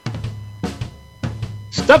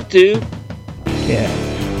Stuff, dude. Yeah.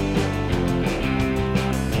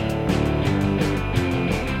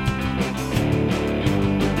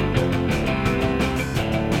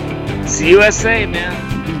 It's the USA,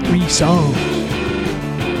 man. 3 songs.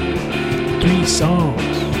 3 songs.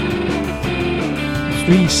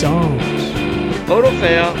 3 songs. Total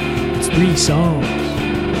fail. It's 3 songs.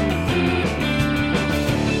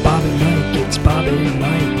 Bob and Mike, it's Bob and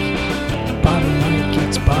Mike. Bob and Mike,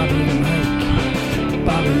 it's Bob and Mike.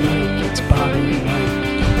 Bob and Mike, it's Bob and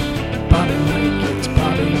Mike. Bob and Mike, it's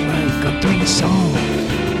Bob and Mike. On 3 songs.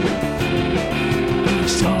 3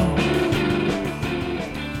 songs.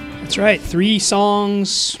 That's right, 3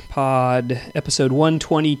 Songs Pod, episode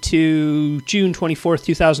 122, June 24th,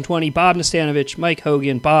 2020. Bob Nastanovich, Mike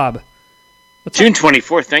Hogan. Bob, what's June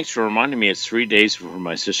 24th, thanks for reminding me it's 3 days before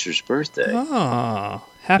my sister's birthday. Oh,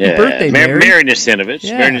 happy birthday, Mary. Mary Nastanovich.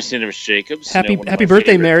 Yeah. Mary Nastanovich Jacobs. Happy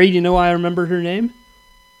birthday, Mary. Do you know why I remembered her name?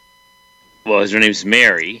 Well, her name's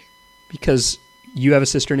Mary. Because you have a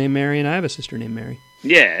sister named Mary and I have a sister named Mary.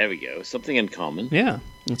 Yeah, there we go. Something in common. Yeah,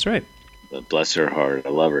 that's right. But bless her heart. I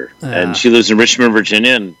love her. And she lives in Richmond,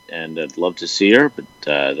 Virginia, and I'd love to see her, but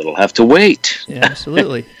that'll have to wait. Yeah,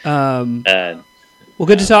 absolutely. Well,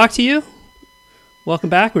 good to talk to you. Welcome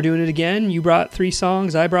back. We're doing it again. You brought 3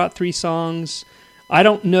 songs. I brought 3 songs. I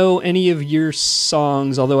don't know any of your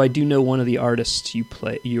songs, although I do know one of the artists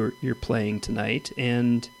you're playing tonight,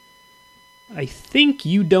 and I think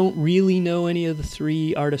you don't really know any of the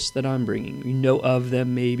 3 artists that I'm bringing. You know of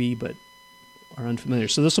them maybe, but are unfamiliar.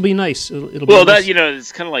 So this will be nice. It'll be nice.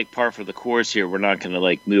 It's kind of like par for the course here. We're not going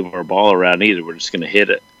to move our ball around either. We're just going to hit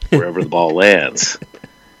it wherever the ball lands.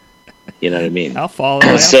 You know what I mean? I'll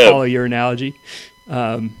follow your analogy.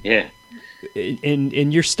 Yeah.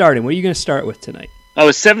 And you're starting. What are you going to start with tonight? I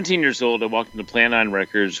was 17 years old. I walked into Plan 9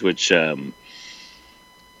 Records, which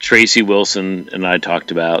Tracy Wilson and I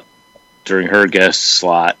talked about during her guest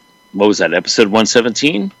slot. What was that, episode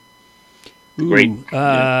 117? Great.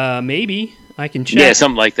 Maybe. I can check. Yeah,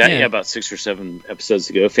 something like that. Yeah, about 6 or 7 episodes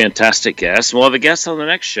ago. Fantastic guest. We'll have a guest on the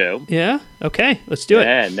next show. Yeah? Okay, let's do it.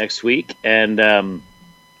 Yeah, next week. And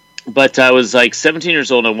but I was 17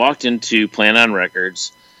 years old. I walked into Plan 9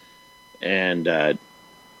 Records, and I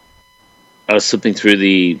was slipping through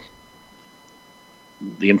the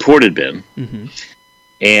imported bin,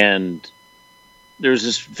 and there's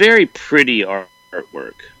this very pretty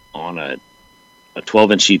artwork on a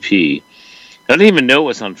 12-inch EP. I didn't even know it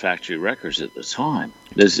was on Factory Records at the time.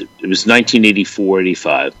 It was 1984,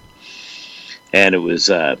 85, and it was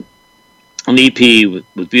an EP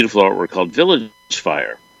with beautiful artwork called Village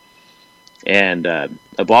Fire. And I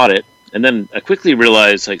bought it, and then I quickly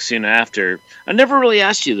realized, soon after, I never really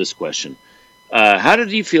asked you this question. How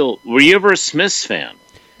did you feel? Were you ever a Smiths fan?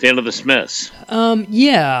 Fan of the Smiths?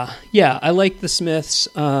 Yeah, I liked the Smiths.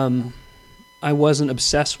 I wasn't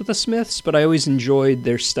obsessed with the Smiths, but I always enjoyed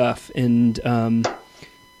their stuff. And, for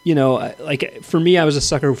me, I was a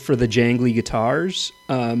sucker for the jangly guitars.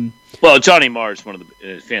 Well, Johnny Marr is one of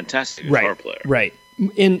the fantastic guitar players. Right.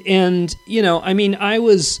 And I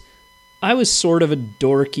was sort of a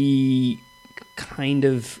dorky kind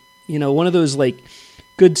of, one of those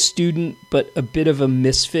good student, but a bit of a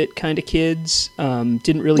misfit kind of kids.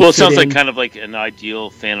 Didn't really. Well, it sounds kind of like an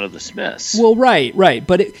ideal fan of the Smiths. Well, right.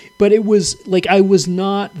 But it was I was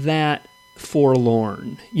not that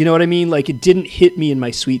forlorn. You know what I mean? It didn't hit me in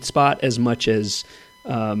my sweet spot as much as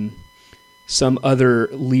some other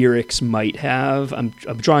lyrics might have. I'm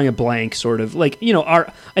drawing a blank, sort of I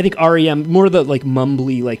think REM more the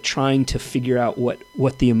mumbly, trying to figure out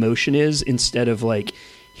what the emotion is instead of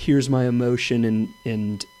here's my emotion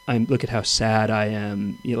and I'm look at how sad I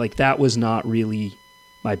am. That was not really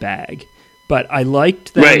my bag, but I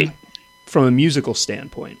liked them from a musical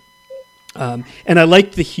standpoint, and I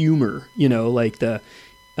liked the humor.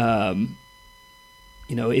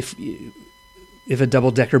 If a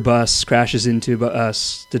double-decker bus crashes into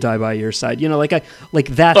us to die by your side, that's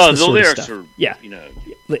the sort lyrics of stuff. Are, yeah,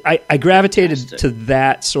 I gravitated to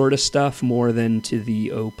that sort of stuff more than to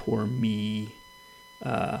the "Oh poor me."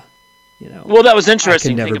 Well, that was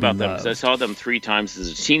interesting to think about them loved. because I saw them 3 times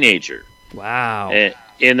as a teenager. Wow.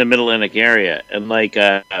 In the Middle Atlantic area, and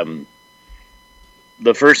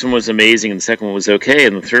the first one was amazing, and the second one was okay,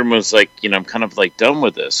 and the third one was I'm kind of done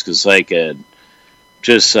with this because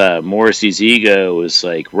just Morrissey's ego was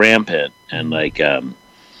rampant, and and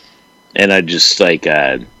I just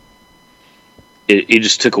it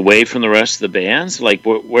just took away from the rest of the bands.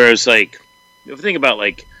 Whereas if you think about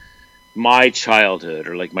my childhood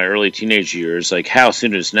or my early teenage years, How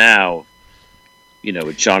Soon Is Now,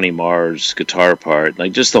 with Johnny Marr's guitar part,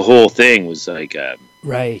 just the whole thing was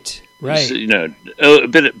right. Right. You know, a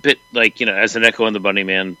bit like, you know, as an Echo and the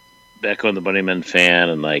Bunnymen fan,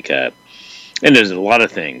 and like, and there's a lot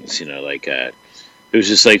of things, you know, like, it was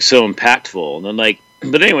just like so impactful. And then like,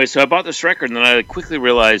 but anyway, so I bought this record, and then I quickly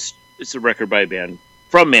realized it's a record by a band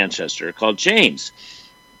from Manchester called James,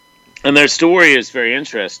 and their story is very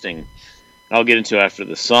interesting. I'll get into after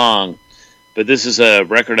the song, but this is a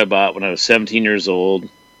record I bought when I was 17 years old.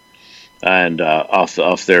 And off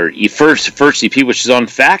their first EP, which is on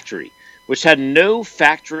Factory, which had no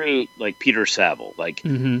factory like Peter Saville. Like,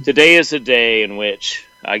 Today is a day in which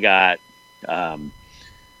I got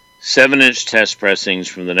 7-inch test pressings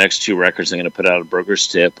from the next 2 records I'm going to put out of Broker's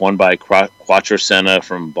Tip. One by Quattrocenta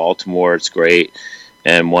from Baltimore, it's great,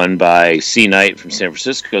 and one by C. Knight from San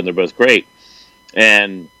Francisco, and they're both great.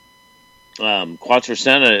 And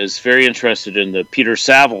Quattrocenta is very interested in the Peter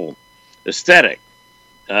Saville aesthetic.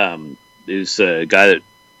 Who's a guy that,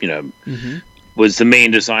 you know, was the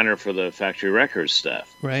main designer for the Factory Records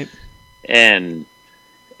stuff. Right. And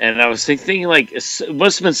I was thinking, like, it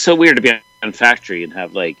must have been so weird to be on Factory and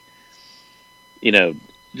have, like, you know,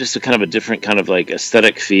 just a kind of a different kind of, like,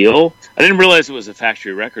 aesthetic feel. I didn't realize it was a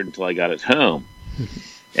Factory record until I got it home.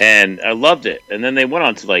 And I loved it. And then they went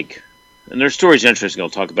on to, like, and their story's interesting. I'll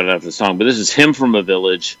talk about it after the song. But this is Hymn from a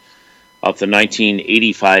Village off the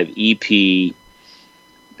 1985 EP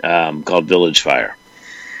called Village Fire.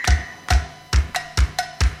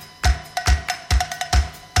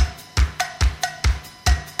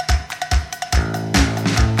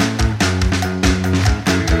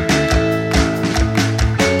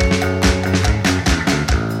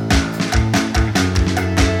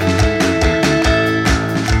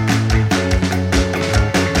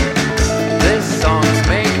 This song's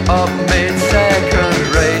made up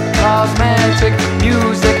mid-second rate cosmetic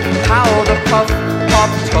music, powder puff, pop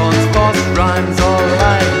tones, false rhymes, all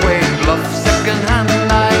lightweight bluff, second-hand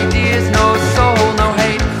ideas, no soul, no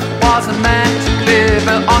hate. Wasn't meant to live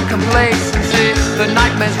on complacency. The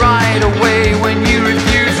nightmares ride away when you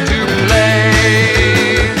refuse to play.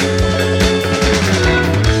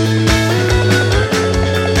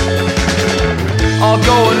 I'll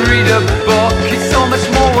go and read a book. It's so much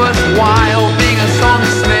more worthwhile being a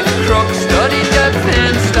songsmith crook. Study depth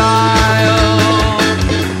and style.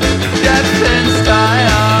 Depth and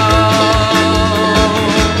style.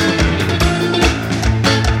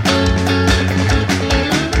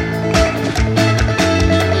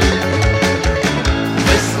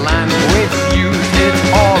 This language used it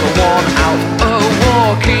all worn out. A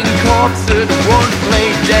walking corpse that won't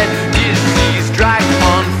play dead. Disease dragged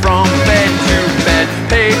on from bed to bed.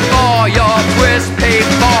 Pay for your twist, pay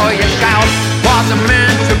for your shout. Wasn't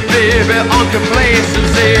meant to live it on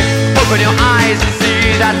complacency. Open your eyes and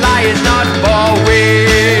see that lie is not for we.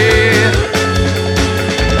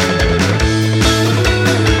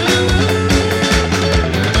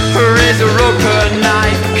 Razor, rope, a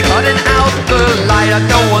knife, cutting out the light. I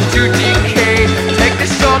don't want to decay. Take the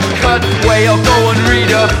shortcut way, I'll go and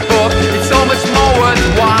read a book. It's so much more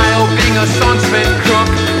worthwhile being a songsmith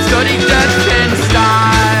crook. Study depth and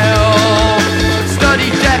style.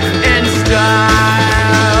 Study depth and style.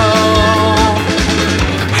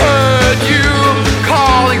 Heard you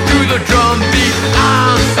calling through the drum beat.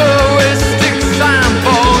 Answeristic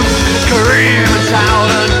samples. Kareem and shout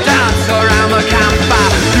and dance around the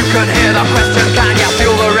campfire. You can hear the question, can you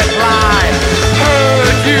feel the reply?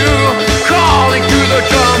 Heard you calling through the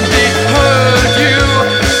drum beat. Heard you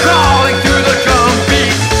calling through the drum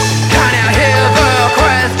beat. Can you hear the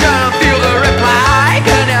question, feel the reply?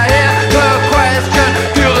 Can you hear the question,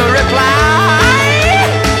 feel the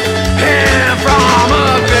reply? Hymn from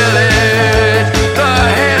a village, the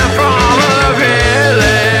hymn from a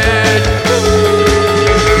village.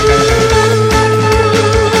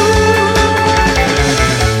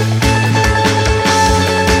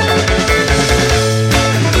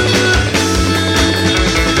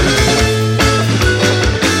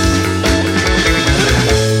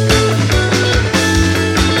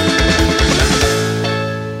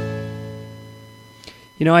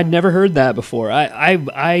 You know, I'd never heard that before.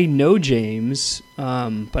 I know James,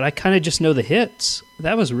 but I kind of just know the hits.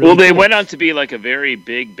 That was really Well, they cool. went on to be like a very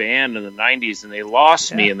big band in the 90s, and they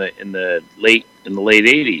lost me in the late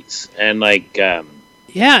 80s. And like Yeah,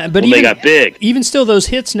 but when even, they got big. even still, those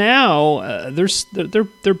hits now, they're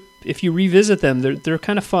if you revisit them, they're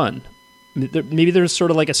kind of fun. Maybe there's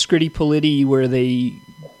sort of like a Scritti Politti where they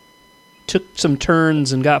took some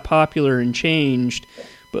turns and got popular and changed.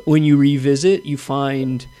 But when you revisit, you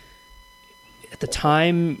find at the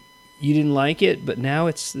time you didn't like it, but now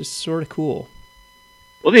it's sort of cool.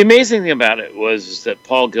 Well, the amazing thing about it was that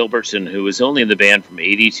Paul Gilbertson, who was only in the band from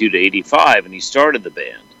 82 to 85, and he started the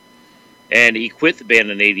band, and he quit the band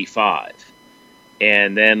in '85,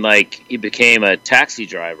 and then like he became a taxi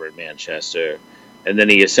driver in Manchester, and then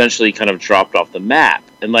he essentially kind of dropped off the map,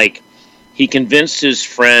 and like he convinced his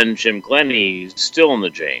friend Jim Glennie, who's still in the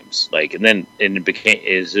James, like, and then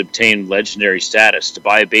obtained legendary status, to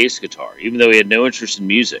buy a bass guitar, even though he had no interest in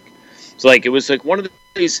music. So like it was like one of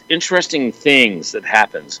these interesting things that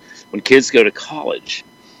happens when kids go to college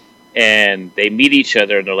and they meet each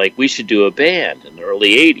other and they're like, we should do a band in the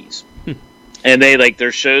early '80s. And they like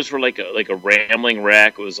their shows were like a rambling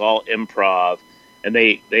wreck. It was all improv, and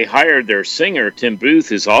they hired their singer Tim Booth,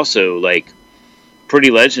 who's also like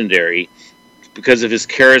pretty legendary because of his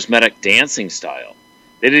charismatic dancing style.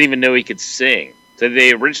 They didn't even know he could sing, so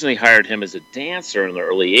they originally hired him as a dancer in the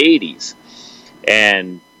early '80s.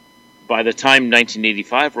 And by the time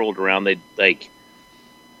 1985 rolled around,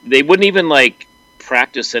 they wouldn't even like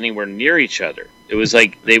practice anywhere near each other. It was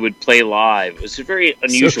like they would play live. It was a very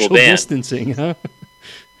unusual Social band. distancing, huh?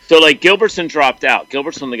 So like Gilbertson dropped out.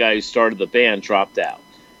 Gilbertson, the guy who started the band, dropped out.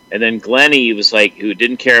 And then Glennie was like, who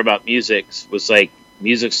didn't care about music, was like,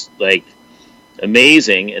 music's like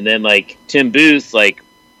amazing. And then like Tim Booth like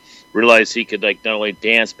realized he could like not only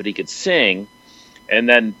dance but he could sing. And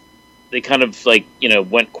then they kind of like, you know,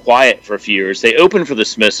 went quiet for a few years. They opened for the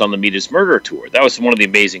Smiths on the Meat Is Murder tour. That was one of the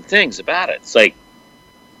amazing things about it. It's like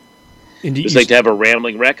it's like to have a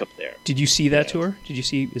rambling wreck up there. Did you see that tour? Did you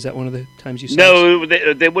see? Is that one of the times you saw? No,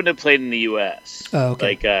 they wouldn't have played in the U.S. Oh, okay.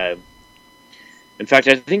 Like, in fact,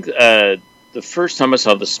 I think the first time I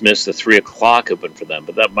saw the Smiths, the 3 o'clock opened for them,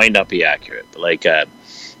 but that might not be accurate. But like,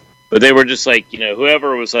 but they were just like, you know,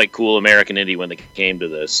 whoever was like cool American indie when they came to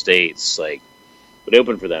the States, like, would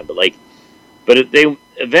open for them. But like, they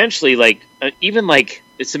eventually like, even like,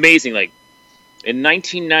 it's amazing. Like in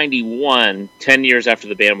 1991, 10 years after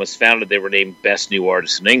the band was founded, they were named Best New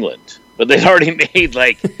Artist in England. But they'd already made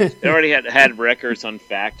like, they already had records on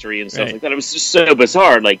Factory and stuff like that. It was just so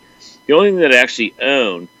bizarre. Like the only thing that I actually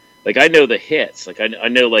own, like I know the hits, like I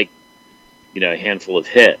know like, you know, a handful of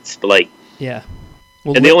hits, but like, yeah.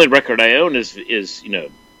 Well, and the only record I own is you know,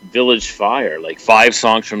 Village Fire, like 5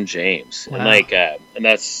 songs from James. Wow. And like, and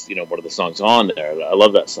that's, you know, one of the songs on there. I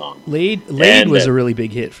love that song. Laid was a really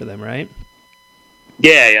big hit for them, right?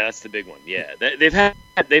 Yeah, that's the big one. Yeah, they've had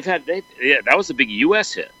that was a big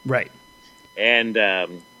U.S. hit, right? And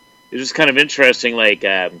it's just kind of interesting, like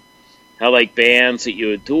how like bands that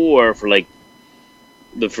you adore for like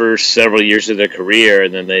the first several years of their career,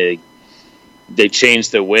 and then they change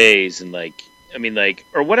their ways, and like I mean, like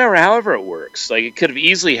or whatever, however it works. Like it could have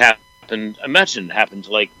easily happened. Imagine it happened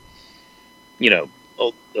to like, you know,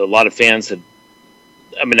 a lot of fans had.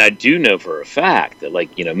 I mean, I do know for a fact that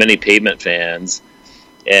like, you know, many Pavement fans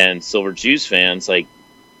and Silver Juice fans, like,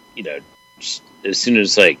 you know, just as soon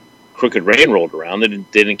as like Crooked Rain rolled around, they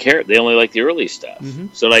didn't care. They only liked the early stuff. Mm-hmm.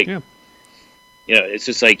 So like, you know, it's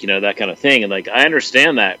just like, you know, that kind of thing. And like, I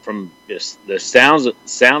understand that from just the sound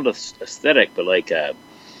aesthetic, but like,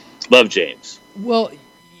 love James. Well,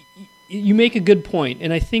 you make a good point,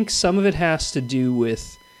 and I think some of it has to do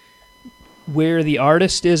with where the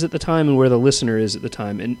artist is at the time and where the listener is at the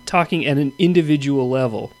time, and talking at an individual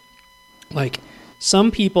level. Like,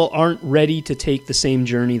 some people aren't ready to take the same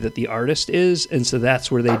journey that the artist is, and so that's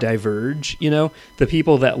where they diverge. You know, the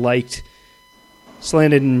people that liked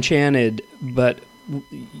Slanted and Enchanted, but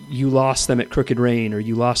you lost them at Crooked Rain, or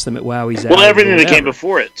you lost them at Wowie's Alley. Well, everything that came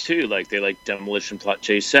before it too, like they like Demolition Plot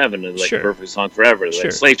Chase 7 and like Perfect Song Forever,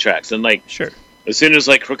 like Slate Tracks, and like as soon as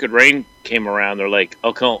like Crooked Rain came around, they're like,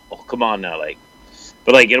 oh come on now, like,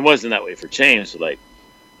 but like it wasn't that way for James. So like,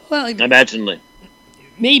 well, imagine like.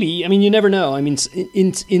 Maybe. I mean, you never know. I mean,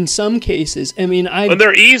 in some cases, I mean, but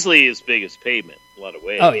they're easily as big as Pavement in a lot of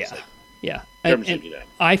ways. Oh, yeah. Like, yeah. In terms of, you know.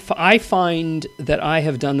 I find that I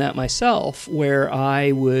have done that myself, where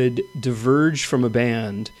I would diverge from a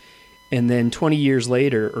band and then 20 years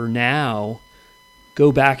later or now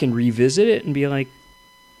go back and revisit it and be like,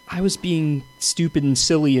 I was being stupid and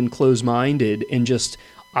silly and close-minded, and just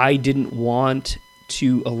I didn't want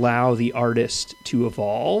to allow the artist to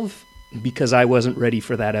evolve because I wasn't ready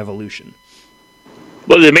for that evolution.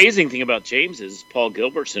 Well, the amazing thing about James is Paul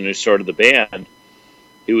Gilbertson, who started the band,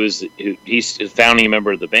 he's a founding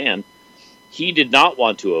member of the band. He did not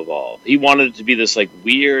want to evolve. He wanted it to be this like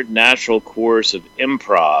weird natural course of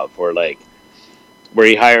improv, where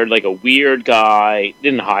he hired like a weird guy.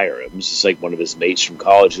 Didn't hire him. It was just like one of his mates from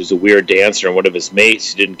college who was a weird dancer, and one of his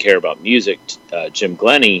mates who didn't care about music, Jim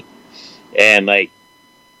Glennie, and like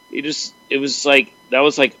it was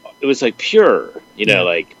like pure, you know,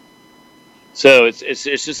 like. So it's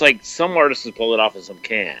just like some artists pull it off and some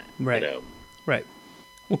can't, right? You know? Right.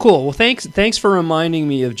 Well, cool. Well, thanks for reminding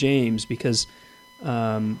me of James, because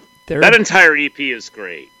that entire EP is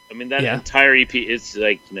great. I mean, that entire EP is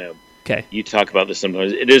like, okay. You talk about this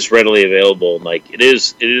sometimes. It is readily available, and like it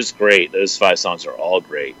is great. Those 5 songs are all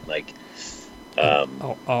great. Like, I'll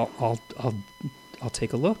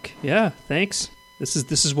take a look. Yeah, thanks. This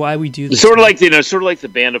is why we do this. Sort of like the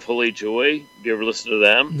Band of Holy Joy. Have you ever listened to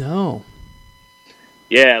them? No.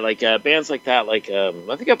 Yeah, like bands like that. Like I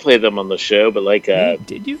think I played them on the show, but like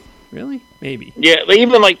did you really? Maybe. Yeah, like,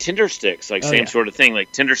 even like Tindersticks, like same sort of thing.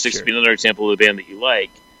 Like Tindersticks would be another example of a band that you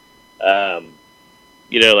like.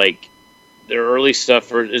 Like their early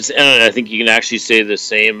stuff, and I think you can actually say the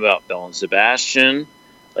same about Belle and Sebastian.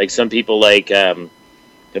 Like some people like have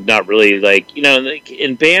not really like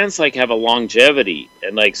in bands like have a longevity,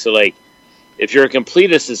 and like so like if you're a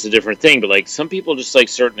completist, it's a different thing. But like some people just like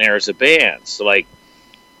certain eras of bands, so like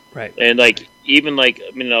right, and like even like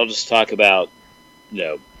I'll just talk about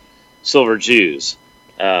Silver Jews.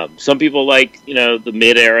 Some people like the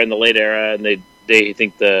mid era and the late era, and they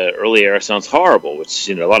think the early era sounds horrible, which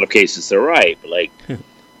in a lot of cases they're right. But like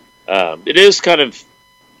it is kind of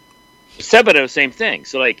Sebado, same thing.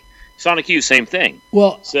 So like Sonic Youth, same thing.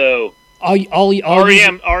 Well, so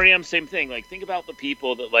REM, same thing. Like think about the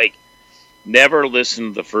people that like never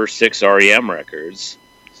listened to the first 6 REM records,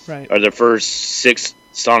 right, or the first 6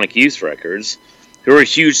 Sonic Youth records, who are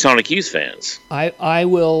huge Sonic Youth fans. I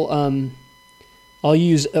will I'll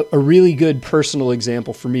use a really good personal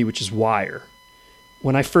example for me, which is Wire.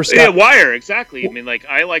 When I first got Wire, exactly. I mean, like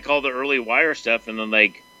I like all the early Wire stuff, and then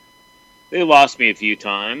like they lost me a few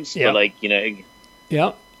times, but like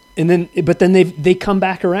yeah. And then, but then they come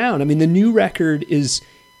back around. I mean, the new record is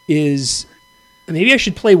maybe I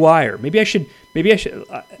should play Wire. Maybe I should.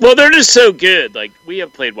 Well, they're just so good. Like we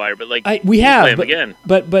have played Wire, but like we have, play them again.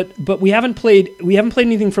 But we haven't played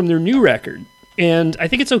anything from their new record. And I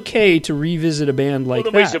think it's okay to revisit a band like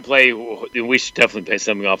that. We should definitely play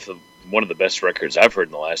something off of one of the best records I've heard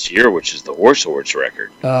in the last year, which is the Horse Awards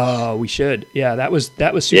record. Oh, we should. Yeah, that was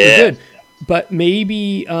super good. But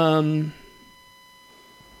maybe I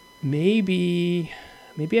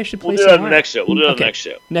should play. We'll do it on the next show. We'll do it on the next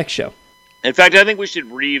show. Next show. In fact, I think we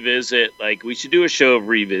should revisit. Like, we should do a show of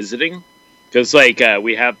revisiting, because like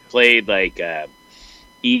we have played like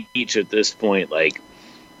each at this point like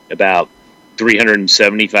about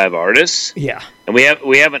 375 artists. Yeah, and we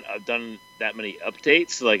haven't done that many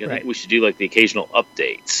updates. So like I think we should do like the occasional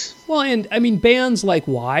updates. Well, and I mean bands like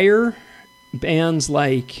Wire, bands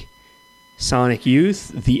like Sonic Youth,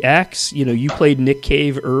 The X. You played Nick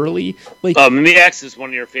Cave early. Like The X is one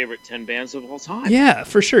of your favorite 10 bands of all time. Yeah,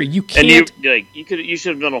 for sure. You can't. And you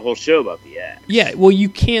should have done a whole show about The X. Yeah, well, you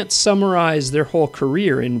can't summarize their whole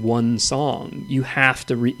career in one song. You have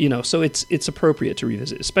to, so it's appropriate to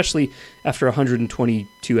revisit, especially after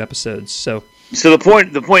 122 episodes. So the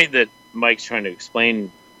point that Mike's trying to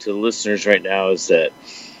explain to the listeners right now is that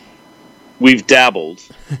we've dabbled,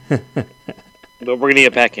 but we're going to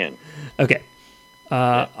get back in. Okay.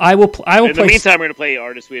 I will play. In the meantime, we're going to play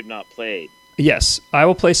artists we have not played. Yes, I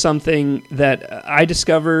will play something that I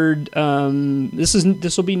discovered.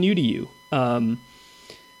 This will be new to you. I'm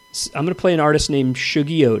going to play an artist named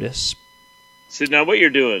Shuggie Otis. So now what you're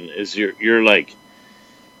doing is you're like,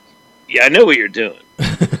 yeah, I know what you're doing.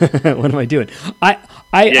 What am I doing?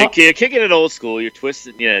 You're kicking it old school. You're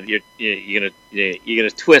twisting. Yeah, you're gonna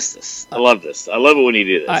twist this. I love this. I love it when you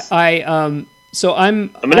do this. I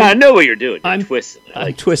know what you're doing. You're twisting it.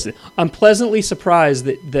 I'm twisting. I'm pleasantly surprised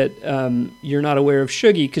that you're not aware of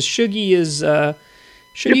Shuggie, because Shuggie is. You're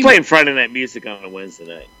playing Friday night music on a Wednesday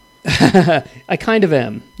night. I kind of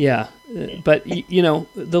am, yeah. But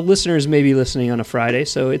the listeners may be listening on a Friday,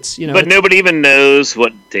 so it's But nobody even knows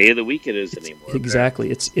what day of the week it is anymore. Exactly,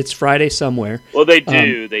 right? It's Friday somewhere. Well, they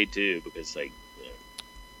do, because like.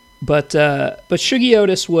 But Shuggie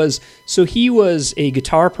Otis he was a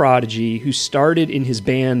guitar prodigy who started in his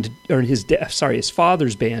band, or in his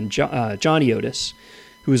father's band, Johnny Otis,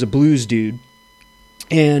 who was a blues dude,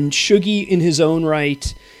 and Shuggie in his own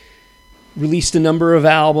right released a number of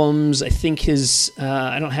albums. I think his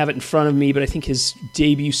I don't have it in front of me, but I think his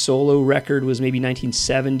debut solo record was maybe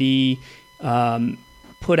 1970.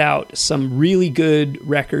 Put out some really good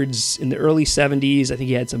records in the early 70s. I think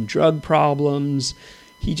he had some drug problems.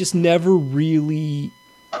 He just never really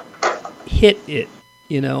hit it,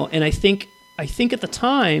 And I think at the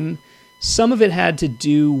time, some of it had to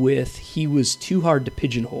do with he was too hard to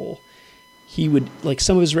pigeonhole. He would, like,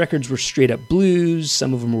 some of his records were straight up blues,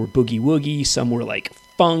 some of them were boogie woogie, some were like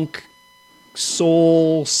funk,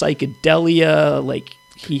 soul, psychedelia, like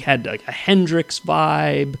he had like a Hendrix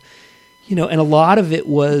vibe, and a lot of it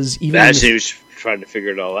was even... Imagine he was trying to figure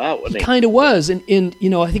it all out. He kind of was, and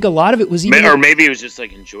I think a lot of it was even, or maybe he was just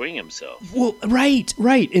like enjoying himself. Well, right,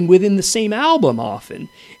 and within the same album often,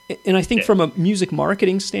 and I think from a music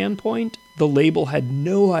marketing standpoint, the label had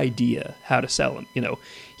no idea how to sell him.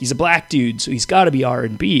 He's a black dude, so he's got to be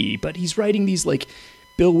R&B, but he's writing these like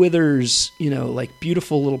Bill Withers, like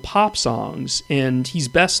beautiful little pop songs, and he's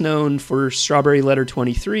best known for Strawberry Letter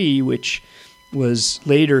 23, which was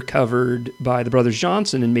later covered by the Brothers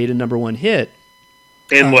Johnson and made a #1 hit.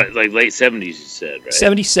 In what, like late 70s, you said, right?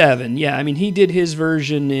 77, yeah. I mean, he did his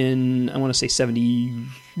version in, I want to say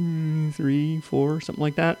 73, 4, something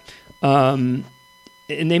like that. And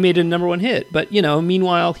they made a #1 hit. But,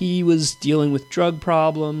 meanwhile, he was dealing with drug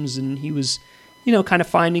problems, and he was, kind of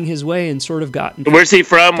finding his way and sort of gotten... Where's he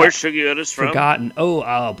from? Where's Shuggie Otis from? Forgotten.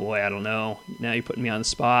 Oh, boy, I don't know. Now you're putting me on the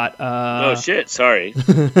spot. Oh, shit, sorry.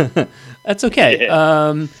 That's okay.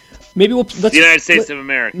 Maybe let's... The United States of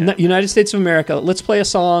America. United States of America. Let's play a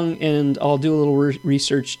song, and I'll do a little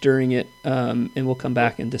research during it, and we'll come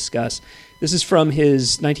back and discuss. This is from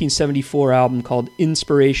his 1974 album called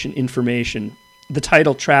Inspiration Information, the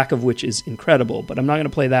title track of which is incredible, but I'm not going to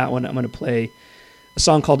play that one. I'm going to play a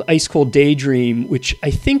song called Ice Cold Daydream, which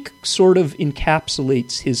I think sort of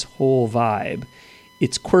encapsulates his whole vibe.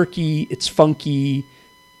 It's quirky, it's funky,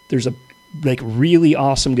 there's a really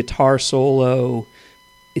awesome guitar solo,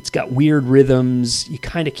 it's got weird rhythms, you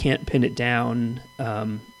kind of can't pin it down,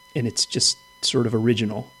 and it's just sort of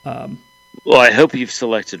original. Well, I hope you've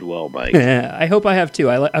selected well, Mike. I hope I have too.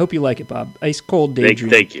 I hope you like it, Bob. Ice Cold Daydream.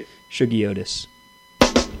 Thank you. Shuggie Otis.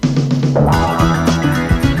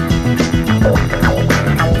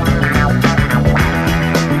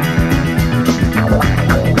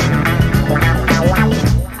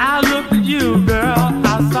 I looked at you, girl,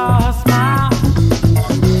 I saw a smile.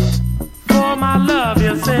 For my love,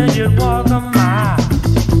 you said you'd walk a mile.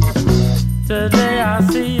 Today I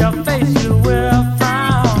see your face, you will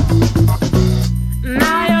frown.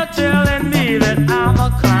 Now you're telling me that I'm a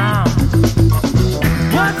clown.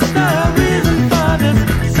 What's the reason for this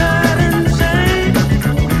sudden change?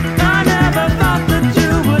 I never thought that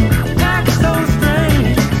you would act so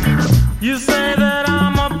strange. You say that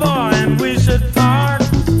I'm a boy and we should part,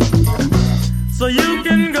 so you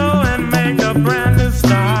can go and make a brand new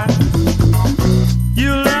start.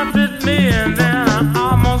 You laughed at me and then I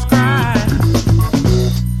almost cried.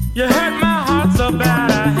 You hurt my heart so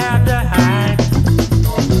bad I had to hide.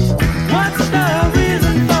 What's the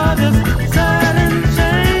reason for this sudden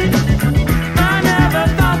change? I never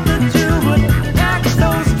thought that you would act so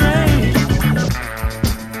strange.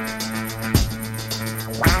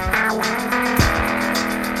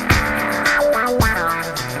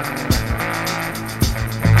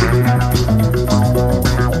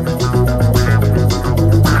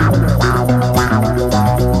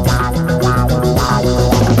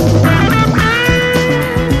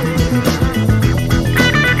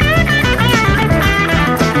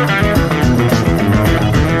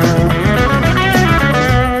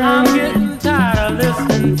 I'm getting tired of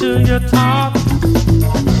listening to your talk.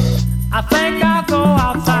 I think I'll go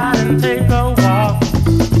outside and take a walk.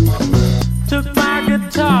 Took my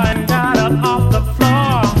guitar and got up off the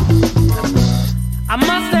floor. I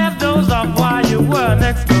must have dozed off while you were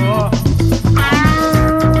next door.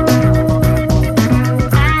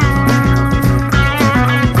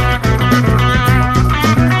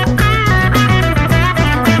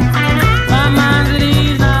 My mind's at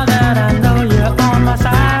ease now that I know you're on my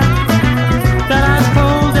side. That ice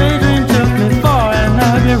cold daydream took me for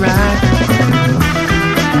another ride.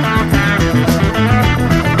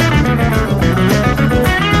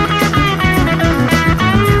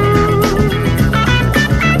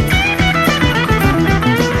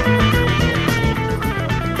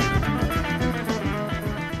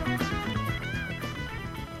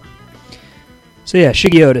 So yeah,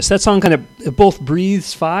 Shuggie Otis. That song kind of, it both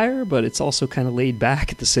breathes fire, but it's also kind of laid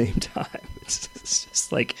back at the same time. It's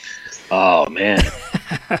just like, Oh, man.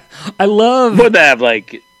 I love... Would that have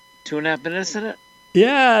like 2.5 minutes in it?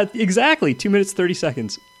 Yeah, exactly. 2 minutes, 30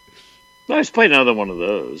 seconds. Let's play another one of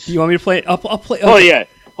those. You want me to play it? I'll play... Oh, yeah.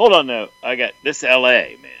 Hold on, though. I got this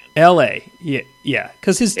L.A., man. L.A., yeah.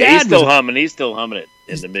 Because his dad He's still humming it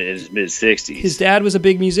in his mid-60s. His dad was a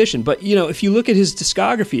big musician. But, if you look at his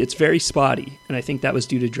discography, it's very spotty. And I think that was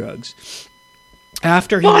due to drugs. I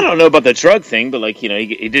don't know about the drug thing, but,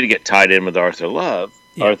 he did get tied in with Arthur Love.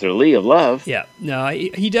 Yeah. Arthur Lee of Love. Yeah. No,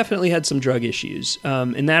 he definitely had some drug issues.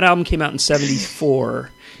 And that album came out in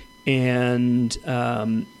 74 and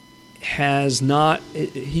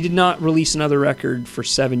he did not release another record for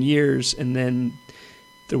 7 years. And then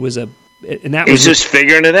there was he was just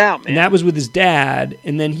figuring it out, man. And that was with his dad.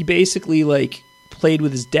 And then he basically, played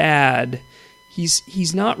with his dad.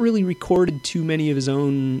 He's not really recorded too many of his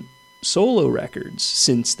own solo records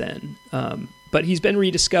since then. But he's been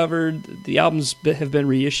rediscovered. The albums have been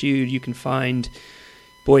reissued. You can find,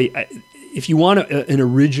 if you want an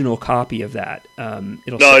original copy of that,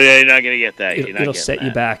 you're not going to get that. It'll set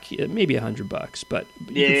you back maybe $100, but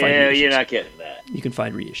you can find reissues. You're not getting that. You can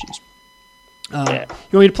find reissues. You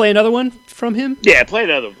want me to play another one from him? Yeah, play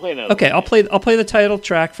another. Okay, I'll play the title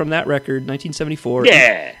track from that record, 1974.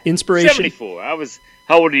 Yeah, Inspiration. 74.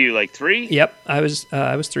 How old are you? Like 3? Yep, I was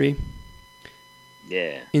 3.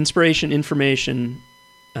 Yeah. Inspiration, information.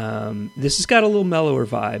 This has got a little mellower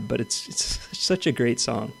vibe, but it's such a great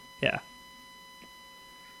song. Yeah.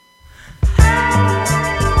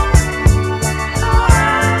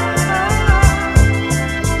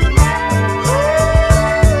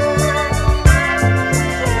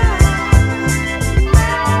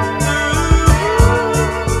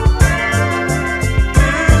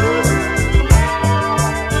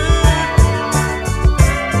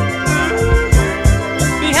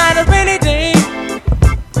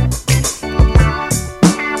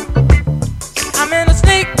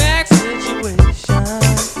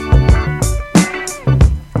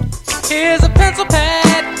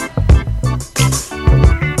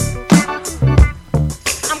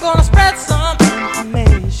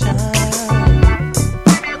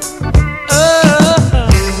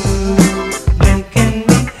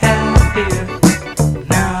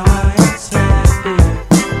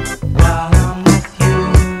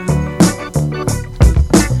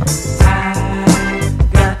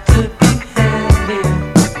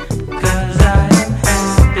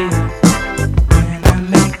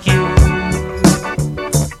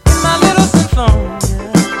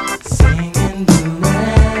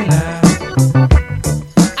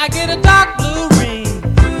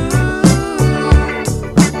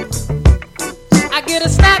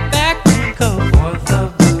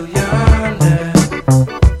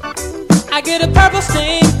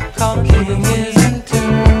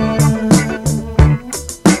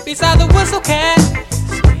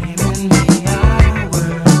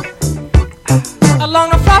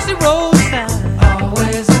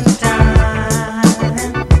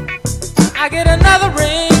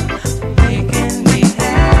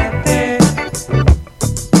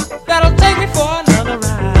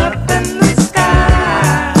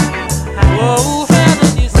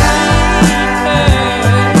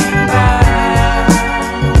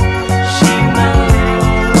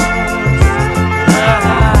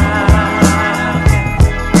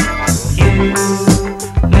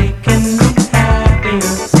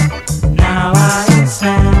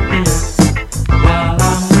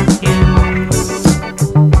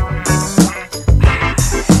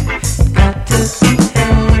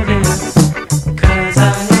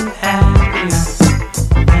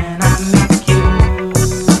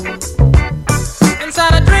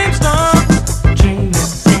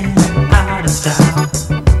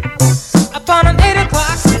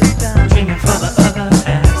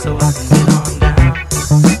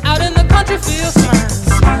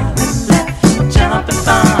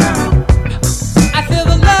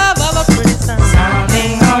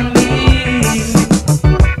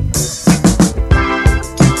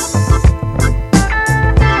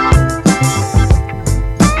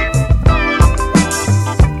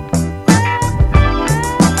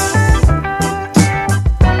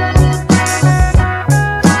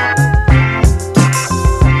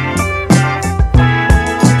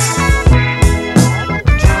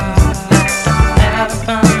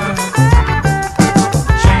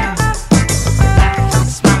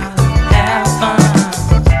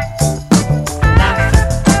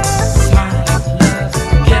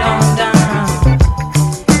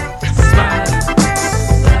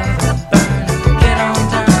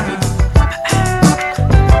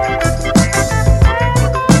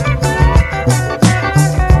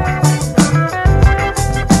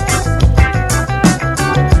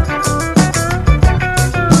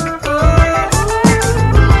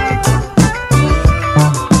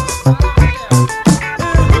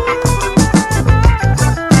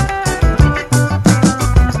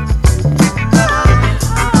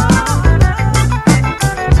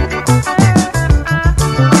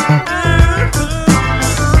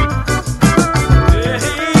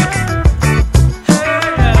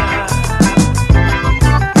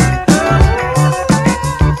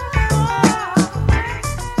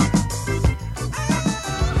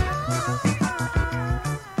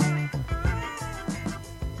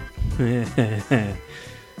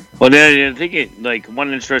 Well, now I'm thinking, like,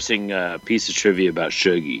 one interesting piece of trivia about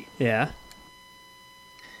Shuggie Yeah.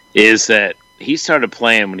 is that he started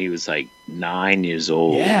playing when he was like 9 years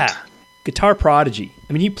old. Yeah, guitar prodigy.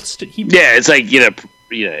 I mean, he yeah, it's like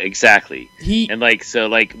exactly. He and like so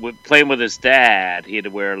like playing with his dad, he had to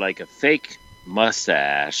wear like a fake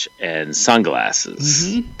mustache and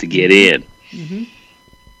sunglasses to get in. Mm-hmm.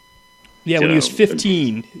 Yeah, when he was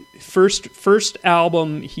 15, first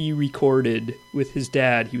album he recorded with his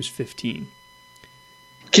dad, he was 15.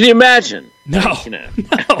 Can you imagine? No, Like,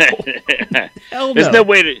 no. Hell There's no. no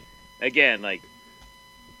way to. Again, like,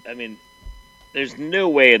 I mean, there's no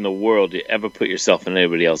way in the world to ever put yourself in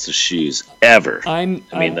anybody else's shoes ever. I mean,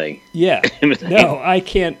 like, yeah, no, I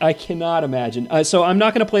can't. I cannot imagine. So I'm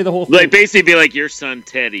not going to play the whole thing. like basically be like your son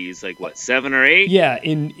Teddy. He's like what, 7 or 8? Yeah,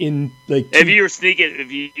 in like. If you were sneaking,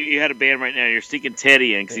 if you had a band right now, you're sneaking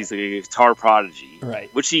Teddy in because he's like a guitar prodigy, Right.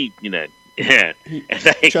 Which he, yeah. And,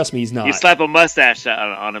 like, Trust me, he's not. You slap a mustache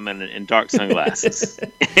on him in dark sunglasses,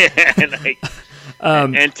 and like.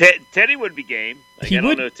 And Teddy would be game. Like, I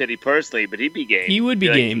don't know Teddy personally, but he'd be game. He would be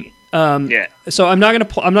like, game. Yeah. So I'm not gonna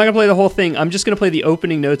play the whole thing. I'm just gonna play the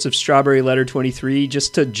opening notes of Strawberry Letter 23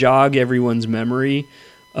 just to jog everyone's memory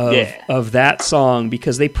of that song,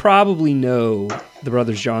 because they probably know the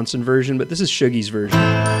Brothers Johnson version, but this is Shoogie's version.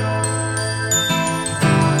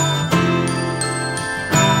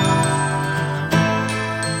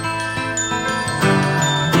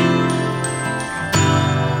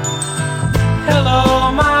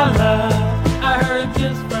 Hello, my love. I heard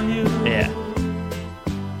this from you. Yeah.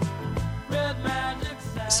 Red magic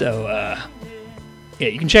sound. So yeah,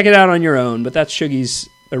 you can check it out on your own, but that's Shoogie's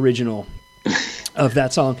original of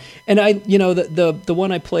that song. And the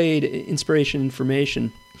one I played, Inspiration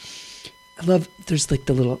Information, I love, there's like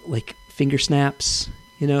the little like finger snaps,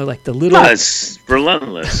 like the little it's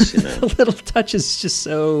relentless, the little touch is just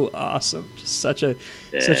so awesome. Just such a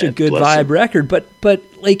good bless vibe him. record. But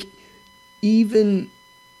like even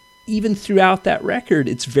throughout that record,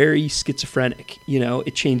 it's very schizophrenic.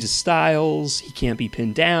 It changes styles. He can't be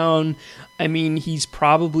pinned down. I mean, he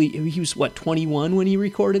was what, 21 when he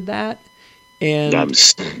recorded that? And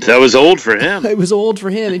that was old for him. it was old for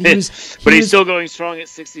him. And he's still going strong at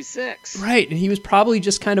 66. right. And he was probably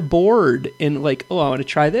just kind of bored and like, oh, I want to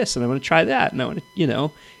try this and I want to try that. And I want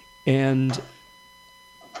to, and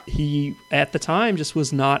he, at the time, just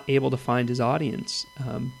was not able to find his audience.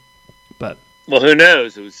 But Well, who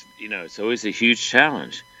knows? It was, it's always a huge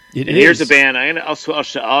challenge. Here's a band.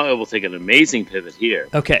 I will take an amazing pivot here.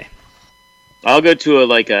 Okay. I'll go to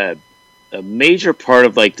a major part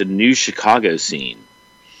of like the new Chicago scene.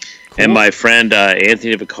 Cool. And my friend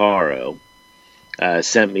Anthony Vaccaro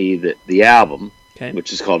sent me the album, Okay.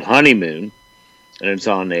 which is called Honeymoon, and it's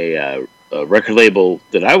on a record label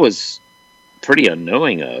that I was pretty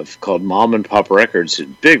unknowing of, called Mom and Pop Records, a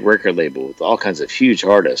big record label with all kinds of huge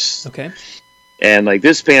artists. Okay. And like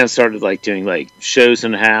this band started like doing like shows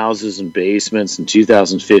in houses and basements in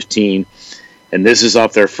 2015. And this is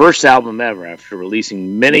off their first album ever after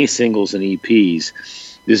releasing many singles and EPs.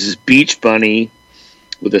 This is Beach Bunny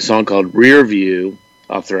with a song called Rear View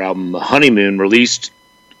off their album Honeymoon, released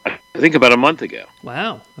I think about a month ago.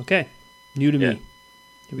 Wow. Okay. New to Yeah. me.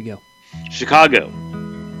 Here we go. Chicago.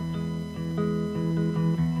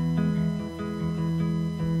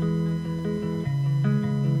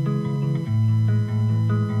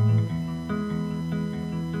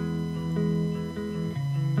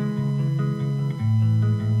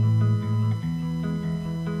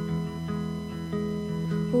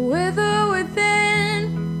 With or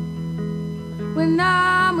within, when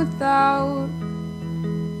I'm without,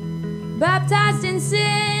 baptized in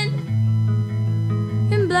sin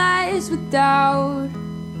and blessed with doubt.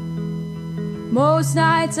 Most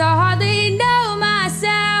nights I hardly know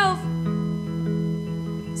myself.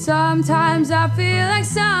 Sometimes I feel like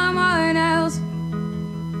someone else.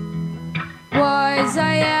 Was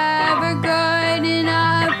I ever good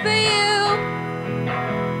enough for you?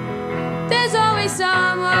 There's always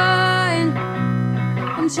someone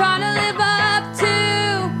I'm trying to live up to.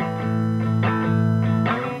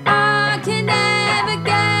 I can never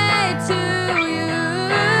get to you.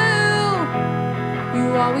 You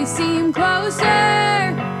always seem closer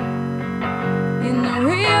in the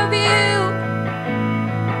rear view.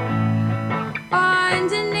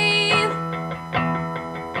 Underneath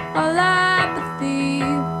all apathy,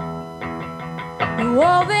 you're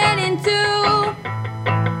woven into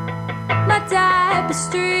my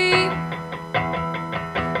tapestry.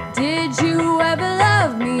 Did you ever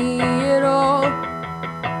love me at all?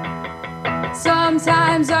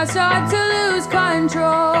 Sometimes I start to lose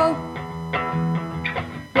control.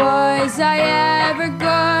 Was I ever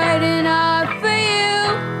good enough for you?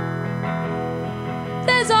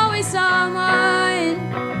 There's always someone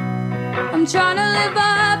I'm I'm trying to live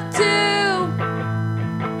up to.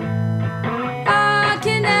 I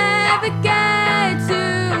can never get to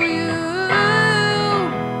you.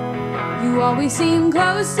 You always seem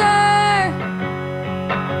closer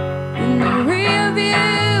in the rear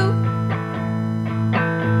view.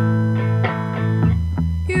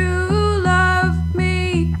 You love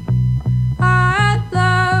me, I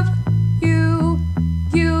love you.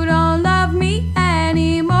 You don't love me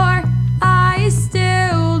anymore, I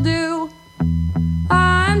still do.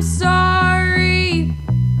 I'm sorry,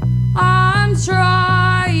 I'm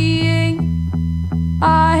trying.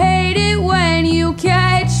 I hate it when you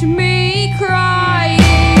catch me crying.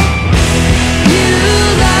 You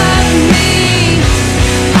love me,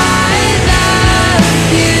 I love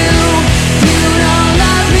you. You don't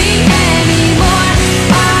love me anymore,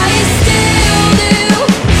 I still do.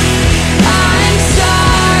 I'm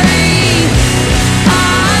sorry,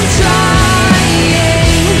 I'm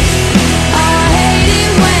trying. I hate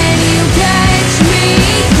it when you catch me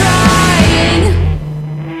crying.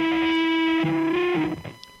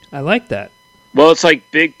 I like that. Well, it's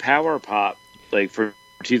like big power pop, like for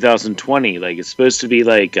 2020. Like it's supposed to be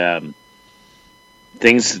like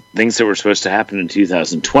things that were supposed to happen in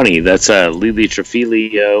 2020. That's Lili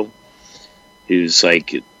Trafilio, who's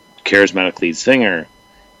like a charismatic lead singer,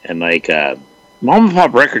 and like Mom and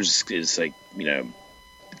Pop Records is like, you know,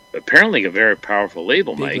 apparently a very powerful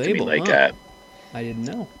label, Big Mike. label, I mean, like huh? I didn't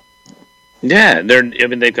know. yeah,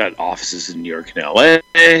 they've got offices in New York and LA,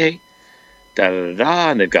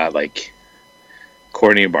 and they've got like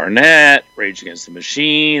Courtney Barnett, Rage Against the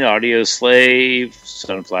Machine, Audio Slave,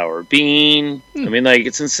 Sunflower Bean. I mean, like,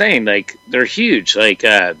 it's insane. Like, they're huge. Like,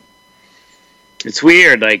 it's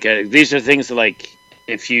weird. Like, these are things that, like,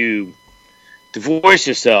 if you divorce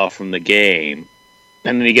yourself from the game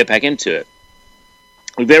and then you get back into it.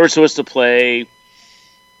 Like, they were supposed to play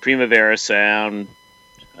Primavera Sound,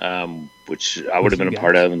 which I would have been a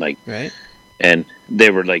part of, and, like, Right? and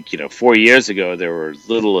they were like, you know, 4 years ago they were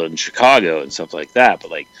little in Chicago and stuff like that.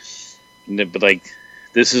 But like,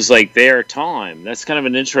 this is like their time. That's kind of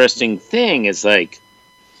an interesting thing. It's like,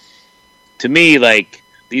 to me, like,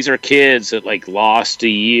 these are kids that like lost a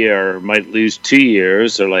year, might lose 2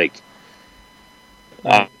 years, or like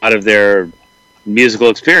out of their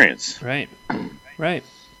musical experience. Right. Right.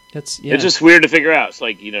 That's yeah. It's just weird to figure out. It's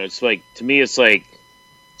like, you know, it's like, to me, it's like,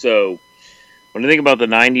 so when I think about the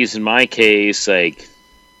 90s in my case, like,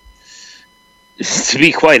 to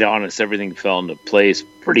be quite honest, everything fell into place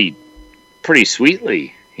pretty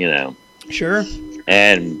sweetly, you know. Sure.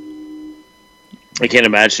 And I can't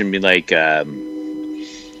imagine being like, I mean,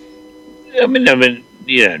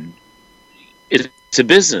 you know, it's a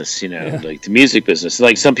business, you know, Yeah. like the music business.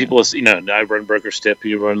 Like some people, you know, I run Broker Step,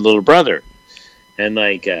 you run Little Brother, and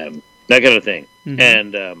like that kind of thing. Mhm.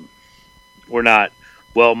 And we're not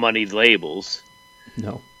well-moneyed labels,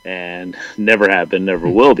 No. and never have been, never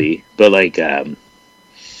will be. But like, it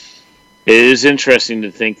is interesting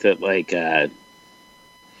to think that like that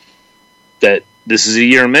this is a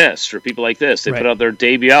year missed for people like this. They Right. put out their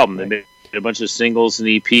debut album. They Right. made a bunch of singles and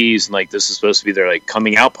EPs, and like this is supposed to be their like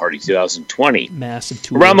coming out party 2020 Massive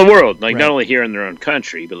tour. around the world. Like Right. not only here in their own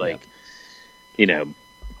country, but like, you know,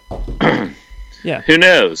 Yeah. who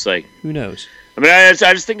knows? Like, Who knows? I mean, I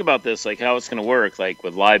just think about this, like how it's going to work, like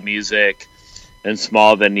with live music and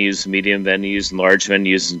small venues, medium venues, and large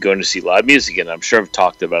venues, and going to see live music. And I'm sure I've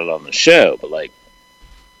talked about it on the show, but like,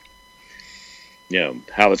 you know,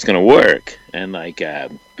 how it's going to work. And like,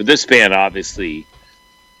 but this band obviously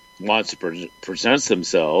wants to present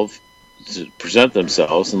themselves,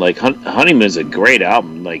 and like Honeymoon's a great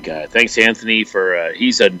album. Like, thanks to Anthony for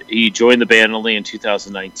he joined the band only in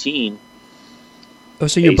 2019. Oh,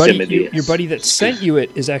 so your Hey, buddy, Timothy. your buddy that sent you it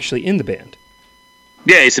is actually in the band.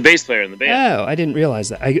 Yeah, he's a bass player in the band. Oh, I didn't realize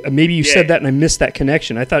that. Maybe you Yeah. said that and I missed that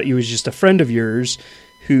connection. I thought he was just a friend of yours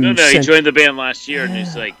who No, he sent... joined the band last year, and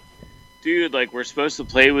he's like, dude, like, we're supposed to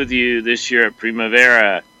play with you this year at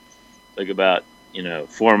Primavera, like, about,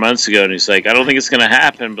 4 months ago, and he's like, I don't think it's going to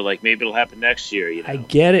happen, but, like, maybe it'll happen next year, I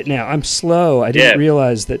get it now. I'm slow. I didn't Yeah.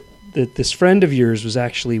 realize that this friend of yours was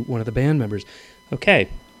actually one of the band members. Okay.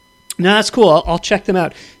 No, that's cool. I'll check them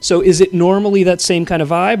out. So is it normally that same kind of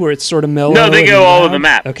vibe where it's sort of mellow? No, they and go all over loud? the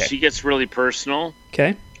map. Okay. She gets really personal,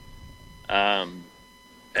 Okay. and,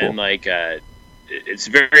 Cool. like, it's a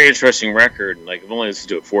very interesting record, and, like, I've only listened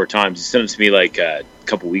to it 4 times. He sent it to me, like, a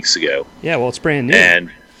couple weeks ago. Yeah, well, it's brand new. And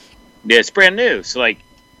yeah, it's brand new. So like,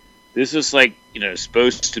 this is like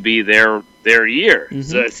supposed to be their year. Mhm.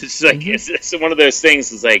 So it's like it's one of those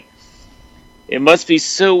things. It's like it must be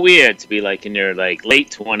so weird to be like in your like late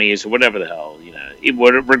 20s or whatever the hell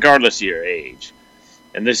regardless of your age,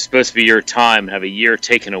 and this is supposed to be your time, have a year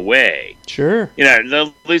taken away. Sure. You know,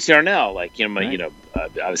 the Lucy Arnell, like, you know, Right. you know,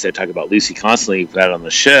 obviously I talk about Lucy constantly. We've had on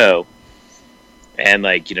the show, and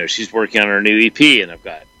like, you know, she's working on her new EP, and I've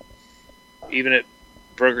got, even at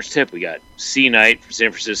Broker's Tip, we got C Night from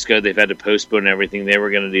San Francisco. They've had to postpone everything they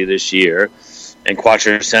were going to do this year, and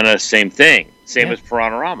Quattrocenta, same thing, same Yeah. as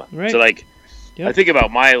Piranorama. Right. So like, Yep. I think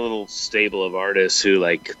about my little stable of artists who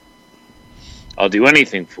like I'll do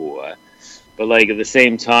anything for, but like at the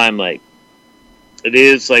same time, like it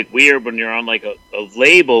is like weird when you're on like a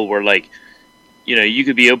label where like, you know, you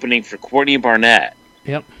could be opening for Courtney Barnett,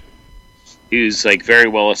 Yep. who's like very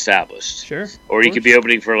well established, Sure. or you could be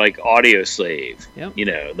opening for like Audio Slave, Yep. you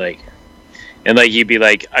know, like, and like you'd be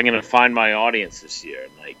like, I'm gonna find my audience this year,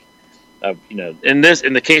 and like, you know, in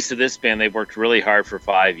the case of this band, they've worked really hard for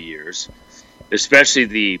 5 years, especially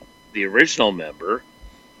the original member,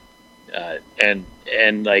 and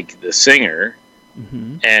like the singer,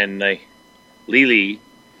 Mm-hmm. and like Lili,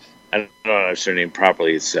 I don't know if her name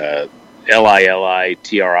properly. It's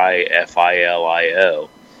Lilitrifilio,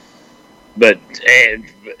 but and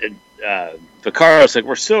Piccaro's like,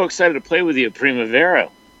 we're so excited to play with you at Primavera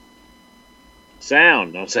Sound.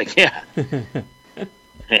 And I was like, yeah,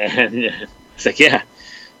 and it's like, yeah.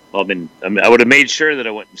 Well, I would have made sure that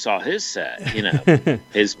I went and saw his set, you know,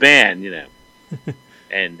 his band, you know,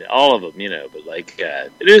 and all of them, you know. But like,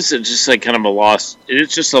 it is just like kind of a lost.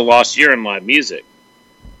 It's just a lost year in live music.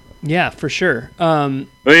 Yeah, for sure. I mean,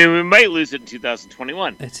 we might lose it in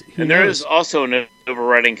 2021, Who and there knows? is also an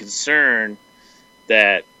overriding concern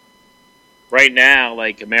that right now,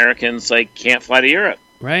 like Americans, like can't fly to Europe.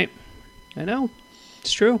 Right. I know.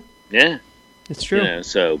 It's true. Yeah, It's true. you know,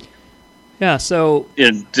 so Yeah. So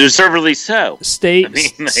you know, deservedly so. stay I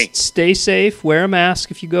mean, like- stay safe. Wear a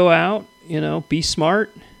mask if you go out. You know, be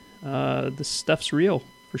smart. This stuff's real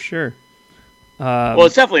for sure. Well,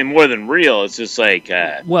 it's definitely more than real. It's just like.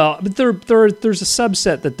 Well, but there's a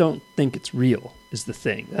subset that don't think it's real. Is the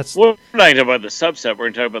thing. That's We're not talking about the subset. We're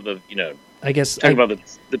talking about the, you know, I guess. talking about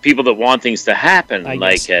the people that want things to happen. I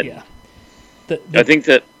like, guess, and yeah. The I think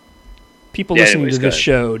that people Yeah, listening anyways, to go this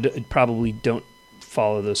ahead. show probably don't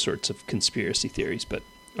follow those sorts of conspiracy theories, but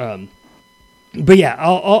yeah,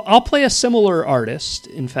 I'll play a similar artist.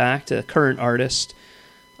 In fact, a current artist.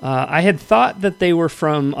 I had thought that they were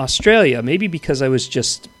from Australia, maybe because I was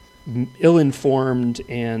just ill-informed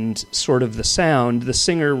and sort of the sound. The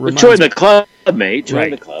singer reminds join me, the club, mate. Join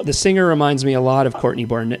right. the club. The singer reminds me a lot of Courtney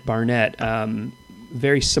Barnett.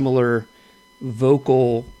 Very similar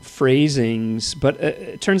vocal phrasings, but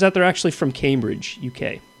it turns out they're actually from Cambridge,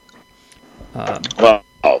 UK.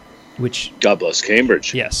 Wow. Which, God bless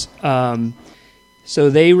Cambridge. yes. So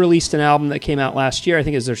they released an album that came out last year. I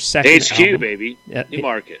think it was their second HQ, album. baby. Yeah,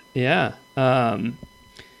 Newmarket. Yeah.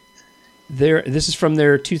 This is from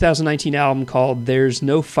their 2019 album called "There's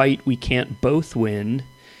No Fight We Can't Both Win."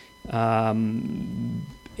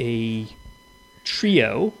 A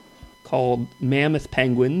trio called Mammoth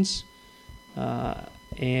Penguins,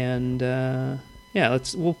 and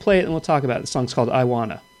we'll play it and we'll talk about it. The song's called "I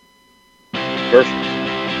Wanna." Perfect.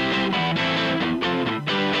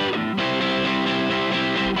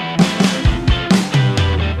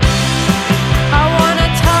 I wanna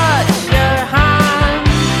touch your hand,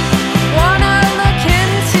 wanna look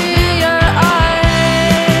into your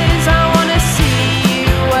eyes. I wanna see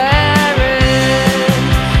you wearing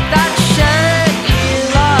that shirt you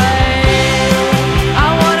like. I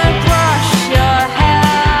wanna brush your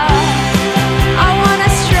hair, I wanna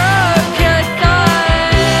stroke your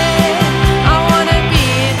thigh. I wanna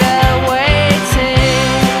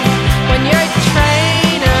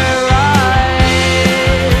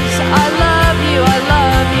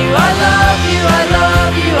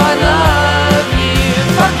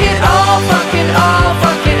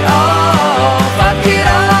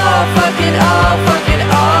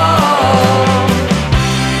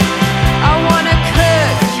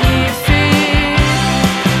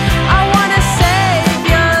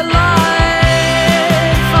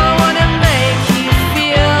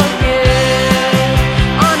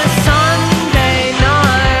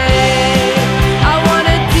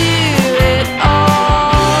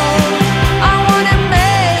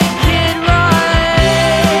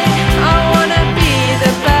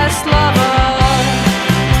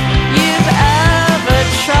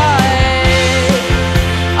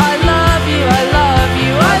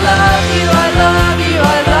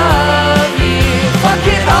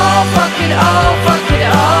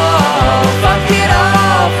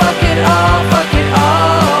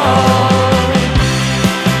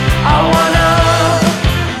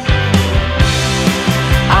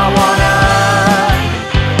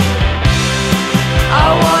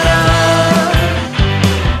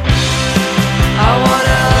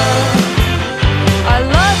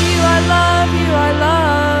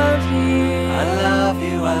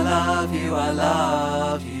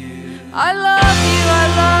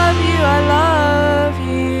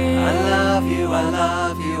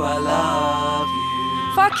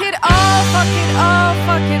it all, fuck it all,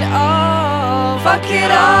 fuck it all. Fuck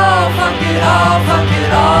it all, fuck it all, fuck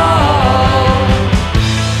it all.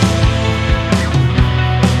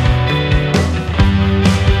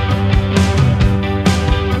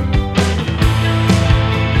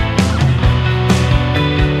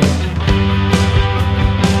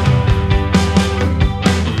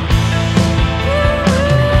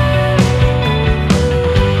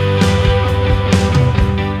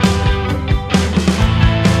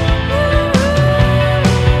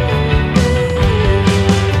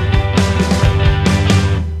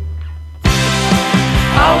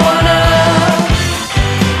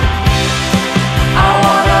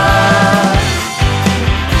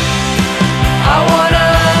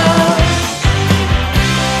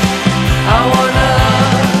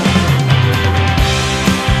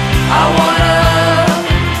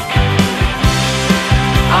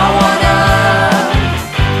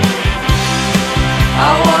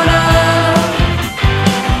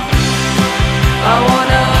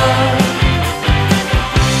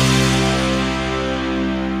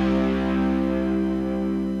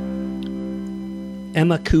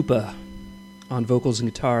 Emma Koopa on vocals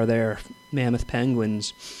and guitar there, Mammoth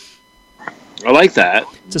Penguins. I like that.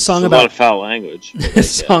 It's a song a about lot of foul language. a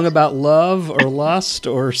song about love or lust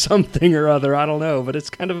or something or other. I don't know, but it's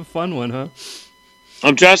kind of a fun one, huh?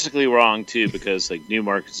 I'm drastically wrong too, because like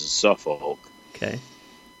Newmarket is Suffolk Okay.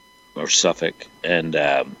 or Suffolk, and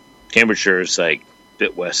Cambridgeshire is like a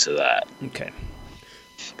bit west of that. Okay.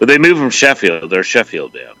 But they moved from Sheffield. They're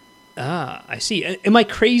Sheffield down. Ah, I see. Am I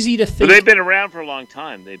crazy to But think? they've been around for a long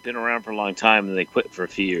time. They've been around for a long time, and they quit for a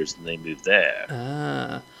few years, and they moved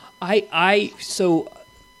there. I so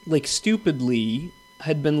like stupidly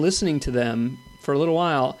had been listening to them for a little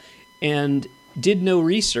while and did no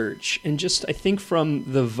research, and just I think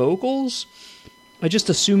from the vocals, I just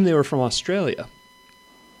assumed they were from Australia.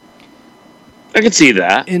 I can see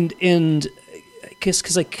that. And I guess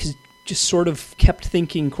because I just sort of kept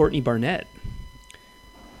thinking Courtney Barnett.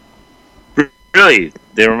 Really,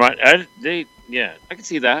 they remind. Yeah, I can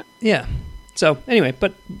see that. Yeah. So anyway,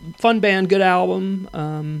 but fun band, good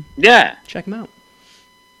album. Yeah, Check them out.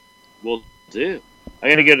 we'll do. I'm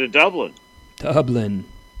gonna go to Dublin. Dublin.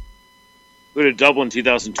 Go to Dublin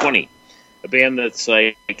 2020, a band that's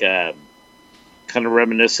like kind of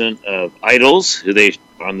reminiscent of Idols, who they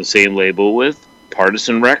are on the same label with,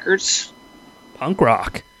 Partisan Records, Punk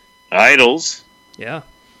rock. Idols, Yeah.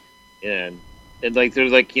 and like they're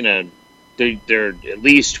like they're at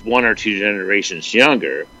least one or two generations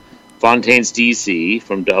younger. Fontaines DC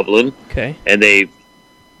from Dublin, Okay. and they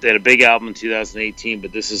had a big album in 2018,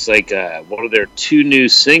 but this is like one of their two new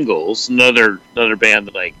singles. Another band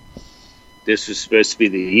that like this was supposed to be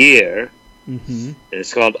the year, Mm-hmm. and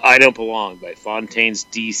it's called "I Don't Belong" by Fontaines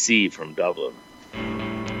DC from Dublin.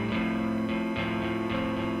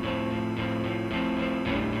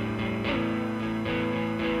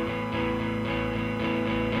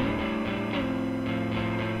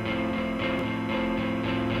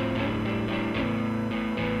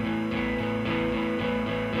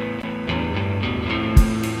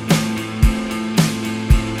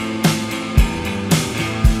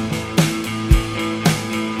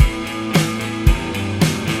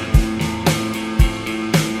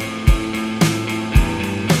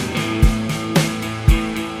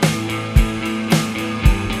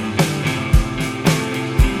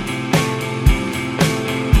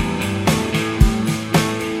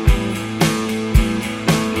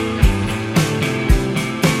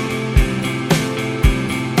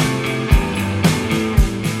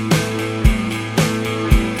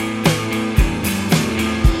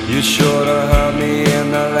 You should have heard me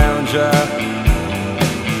in the lounger,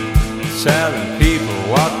 telling people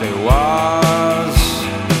what they was,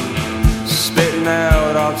 spitting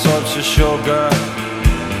out all types of sugar,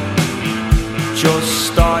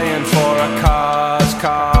 just dying for a cause.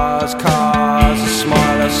 A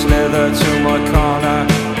smile, a slither to my corner,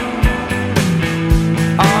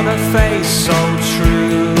 on a face so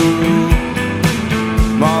true.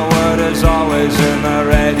 My word is always in the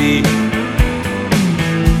ready,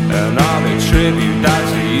 and I'll attribute that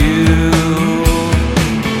to you.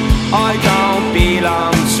 I don't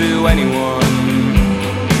belong to anyone.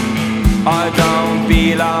 I don't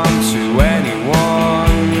belong to anyone.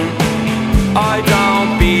 I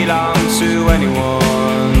don't belong to anyone.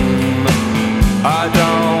 I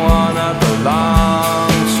don't wanna belong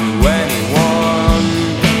to anyone.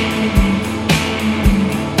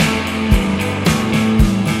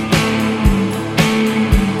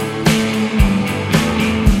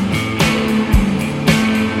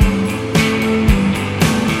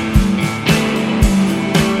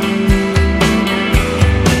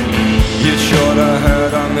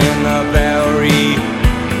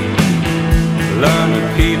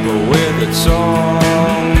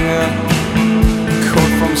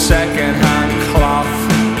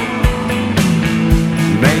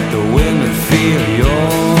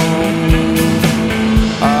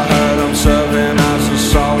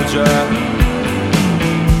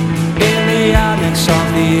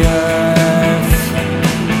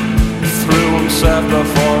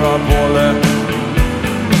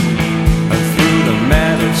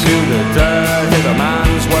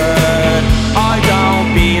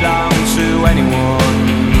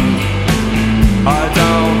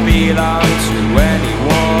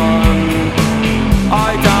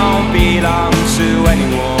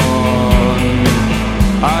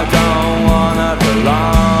 I don't wanna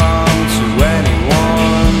belong to anyone.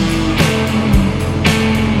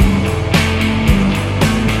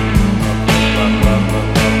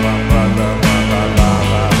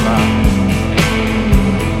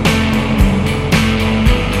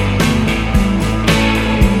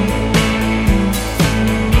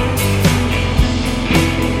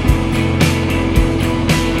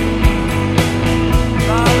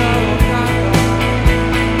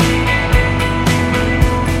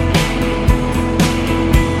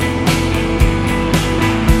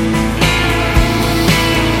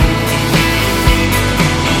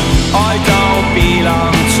 I don't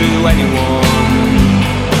belong to anyone.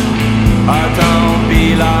 I don't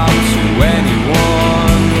belong to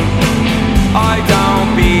anyone. I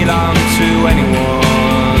don't belong to anyone.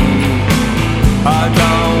 I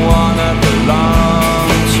don't wanna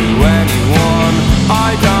belong to anyone.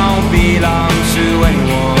 I don't belong to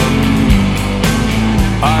anyone.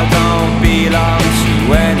 I don't belong to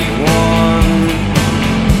anyone.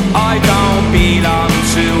 I don't belong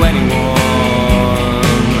to anyone.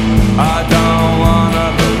 I don't wanna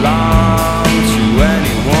belong to anyone.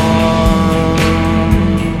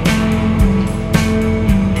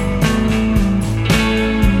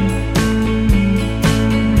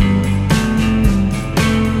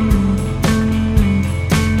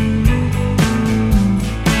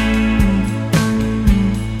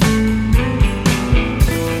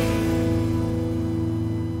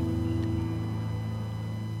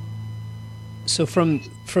 So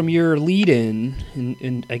from your lead-in,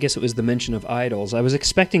 and I guess it was the mention of Idols, I was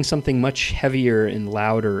expecting something much heavier and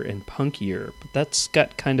louder and punkier, but that's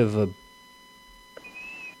got kind of a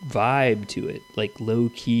vibe to it, like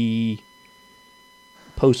low-key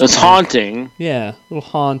post. It's haunting. Yeah, a little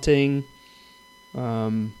haunting.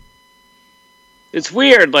 It's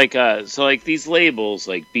weird, like so like these labels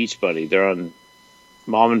like Beachbody, they're on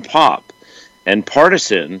Mom and Pop and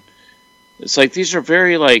Partisan. It's like these are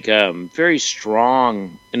very like very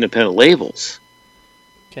strong independent labels.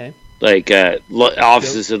 Okay. Like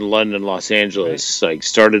offices in London, Los Angeles, like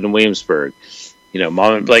started in Williamsburg. You know,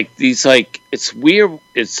 Mom, like these, like it's weird.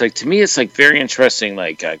 It's like to me, it's like very interesting.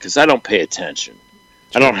 Like because I don't pay attention,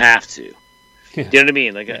 I don't have to. Yeah. You know what I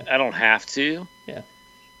mean? Like Yeah. I don't have to. Yeah.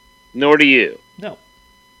 Nor do you. No.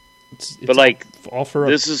 It's But like all for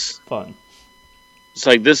this is fun. it's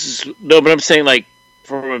like this is no, but I'm saying like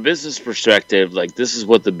from a business perspective, like this is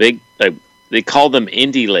what the big like they call them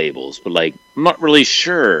indie labels, but like I'm not really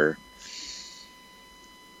sure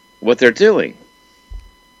what they're doing.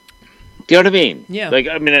 Do you know what I mean? Yeah. Like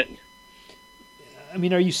I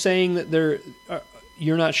mean, are you saying that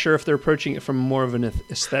you're not sure if they're approaching it from more of an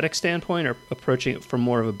aesthetic standpoint or approaching it from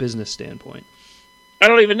more of a business standpoint? I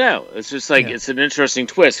don't even know. It's just like it's an interesting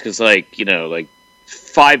twist because, like, you know, like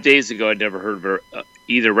 5 days ago, I'd never heard of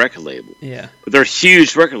either record label. Yeah, but they're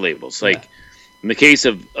huge record labels. Like in the case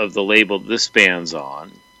of the label this band's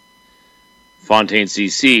on, Fontaine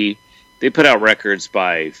CC, they put out records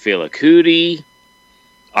by Fela Kuti,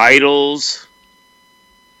 Idols.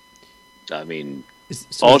 I mean,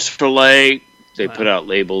 Ultralight. They put out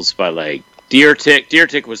labels by like Deer Tick. Deer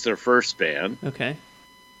Tick was their first band. Okay.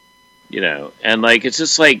 You know, and like it's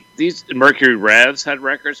just like these Mercury Revs had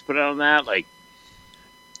records put out on that, like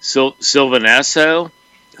Sylvan Esso.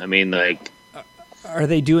 I mean, like, are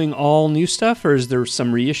they doing all new stuff, or is there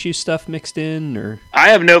some reissue stuff mixed in? Or I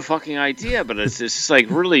have no fucking idea, but it's just like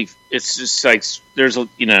really, it's just like there's a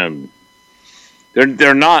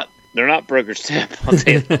they're not Broker's Tip. I'll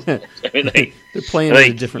tell you that. I mean, like, they're playing at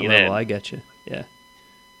a different level. I get you. Yeah,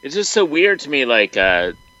 it's just so weird to me, like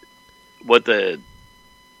what the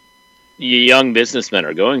young businessmen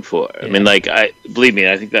are going for. I mean, like, believe me,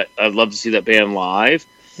 I think that I'd love to see that band live.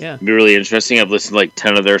 Yeah, it'd be really interesting. I've listened to like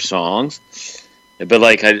 10 of their songs, but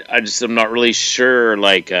like I'm not really sure,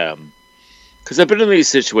 like because I've been in these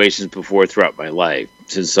situations before throughout my life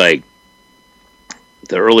since like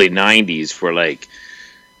the early 90s where like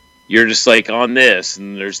you're just like on this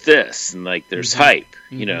and there's this and like there's hype,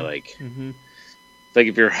 you know, like like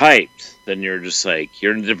if you're hyped, then you're just like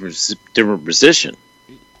you're in a different position.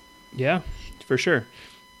 Yeah, for sure.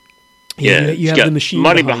 Yeah, you have the machine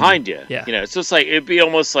money behind you. Yeah, you know, it's just like it'd be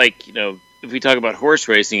almost like, you know, if we talk about horse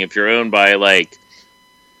racing, if you're owned by like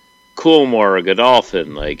Coolmore or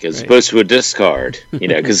Godolphin, like as opposed to a discard, you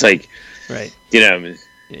know, because like, right, you know,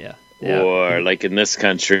 yeah, or like in this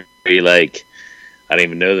country, like I don't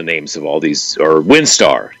even know the names of all these, or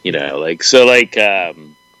Windstar, you know, like so, like I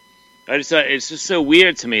just thought it's just so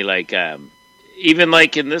weird to me, like even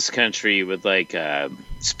like in this country with like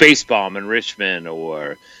Space Bomb in Richmond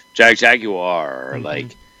or Jaguar or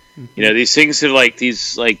like You know, these things are like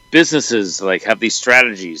these like businesses like have these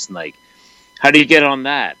strategies and like how do you get on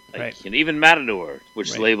that? Like, Right. and even Matador, which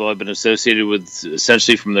is Right. a label I've been associated with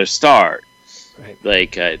essentially from their start. Right.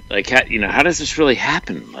 Like how, you know, how does this really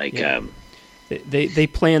happen? Like, Yeah. They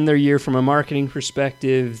plan their year from a marketing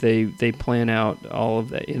perspective. They plan out all of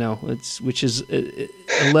that, you know, which is a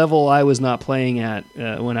level I was not playing at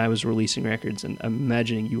when I was releasing records, and I'm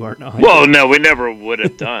imagining you aren't either. well, no, we never would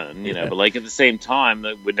have done, you know, Yeah. but like at the same time,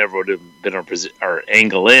 that we never would have been our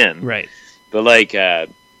angle in. Right. But like, it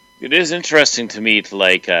is interesting to me to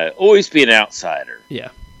like always be an outsider. Yeah.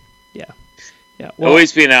 Well,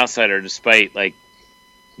 Always be an outsider, despite like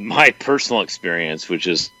my personal experience, which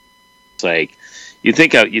is like you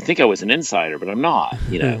think I was an insider, but I'm not.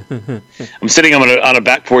 You know, I'm sitting on a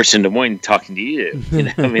back porch in Des Moines talking to you. You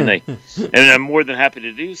know, I mean, like, and I'm more than happy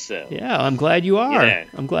to do so. yeah, I'm glad you are. Yeah.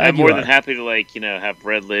 I'm glad I'm you more are. than happy to like have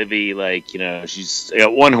Red Livy, like I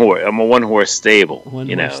got one horse. I'm a one horse stable. One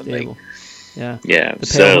you more know, stable. like, Yeah. yeah. The Pale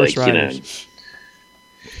So Horse like Riders.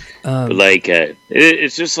 but like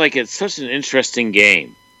it's just like it's such an interesting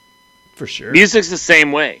game. For sure. Music's the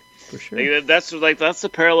same way. For sure. Like, that's the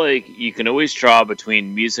parallel you can always draw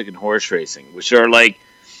between music and horse racing, which are like,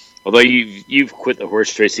 although you've quit the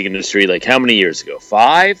horse racing industry like how many years ago?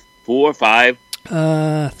 4 or 5?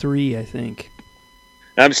 3, I think.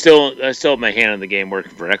 I still have my hand in the game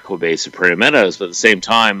working for Equibase at Prairie Meadows, but at the same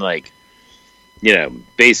time, like, you know,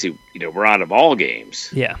 basically, you know, we're out of all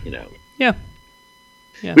games. Yeah. You know. Yeah.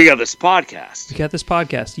 Yeah. We got this podcast. We got this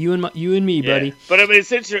podcast. You and me, Yeah. buddy. But I mean,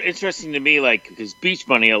 it's interesting to me, like, because Beach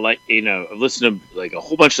Money, I've listened to like a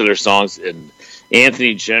whole bunch of their songs, and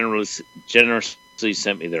Anthony generously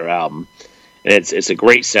sent me their album, and it's a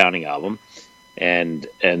great sounding album, and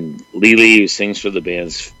Lily, who sings for the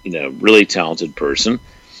band's, you know, really talented person,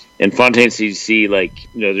 and Fontaine CC, like,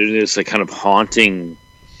 you know, they're this like kind of haunting,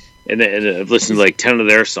 and I've listened to like 10 of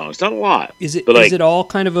their songs, not a lot. Is it but, like, is it all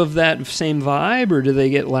kind of that same vibe, or do they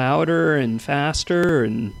get louder and faster,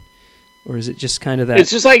 or is it just kind of that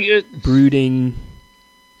it's just like brooding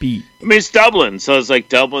beat? I mean, it's Dublin, so it's like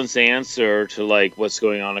Dublin's answer to like what's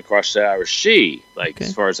going on across the Irish Sea, like Okay.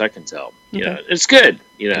 as far as I can tell. You Okay. know, it's good.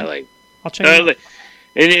 You know, like, I'll check it out. like,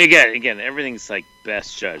 and again, everything's like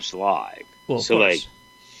best judged live. Well, of so course. like,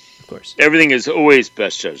 Of course. everything is always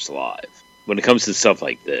best judged live when it comes to stuff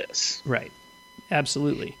like this. Right.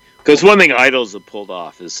 Absolutely. Because one thing Idols have pulled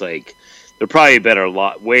off is like they're probably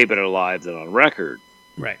way better live than on record.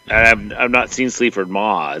 Right. And I've not seen Sleaford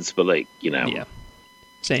Mods, but like, you know, Yeah.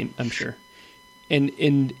 Same, I'm sure. And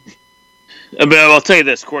I mean, I'll tell you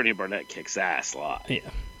this: Courtney Barnett kicks ass live. yeah,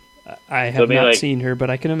 I have mean, not like- seen her,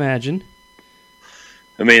 but I can imagine.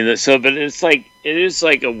 I mean, but it's like it is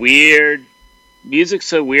like a weird music's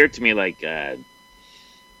so weird to me, like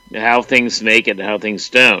how things make it and how things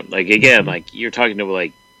don't. Like again, like you're talking to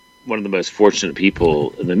like one of the most fortunate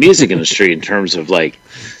people in the music industry in terms of like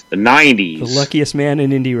the '90s. The luckiest man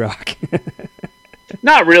in indie rock.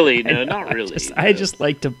 Not really, no, not really. I just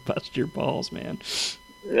like to bust your balls, man.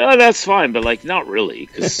 No, that's fine, but like not really,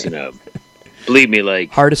 because you know, believe me, like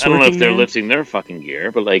Hardest I don't know working if they're man? lifting their fucking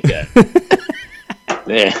gear, but like, yeah,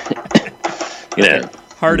 you know.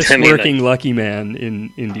 Hardest I mean, working lucky man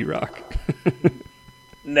in indie rock.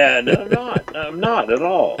 No, I'm not. I'm not at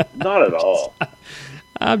all. Not at all.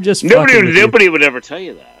 I'm just fucking with you. Nobody would ever tell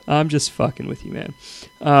you that. I'm just fucking with you, man.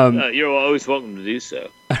 You're always welcome to do so.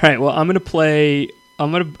 All right, well, I'm gonna play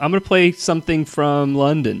something from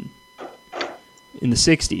London in the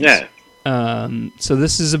 '60s. Yeah. So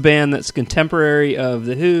this is a band that's contemporary of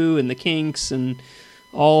the Who and the Kinks and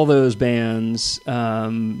all those bands.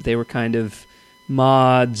 They were kind of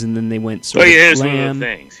mods, and then they went sort of Here's one of glam. the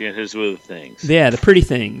things. Yeah, here's one of the things. Yeah, the Pretty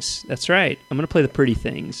Things. That's right. I'm going to play the Pretty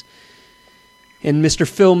Things. And Mr.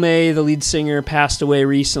 Phil May, the lead singer, passed away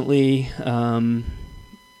recently. God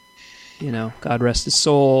rest his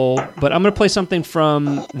soul. But I'm going to play something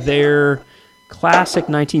from their classic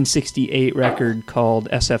 1968 record called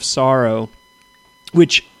SF Sorrow,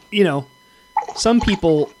 which, some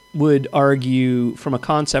people would argue from a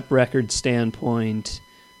concept record standpoint.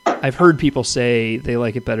 I've heard people say they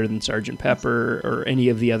like it better than Sgt. Pepper or any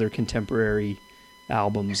of the other contemporary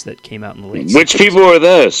albums that came out in the late 60s. Which people are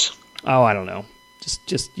those? Oh, I don't know.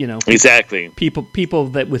 Just Exactly. people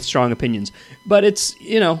that with strong opinions. But it's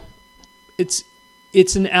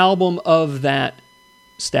it's an album of that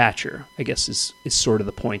stature, I guess is sort of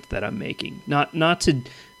the point that I'm making. Not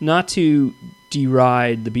to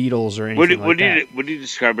deride the Beatles or anything like that. Would you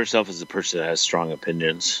describe yourself as a person that has strong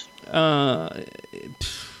opinions? It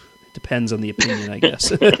depends on the opinion, I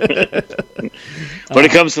guess. When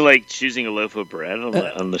it comes to like choosing a loaf of bread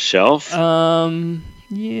on the shelf,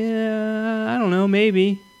 Yeah, I don't know.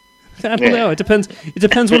 Maybe. I don't know. It depends. It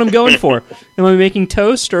depends what I'm going for. Am I making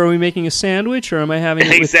toast, or are we making a sandwich, or am I having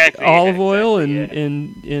it with olive oil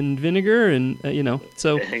and vinegar and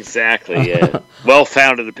So exactly. Yeah.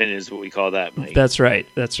 Well-founded opinion is what we call that, Mike. That's right.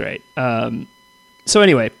 That's right. So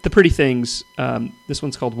anyway, The Pretty Things. This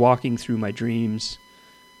one's called "Walking Through My Dreams,"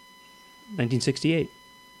 1968.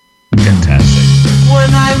 Fantastic. When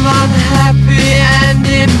I'm unhappy and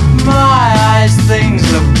in my eyes things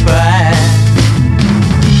look bad,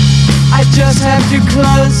 I just have to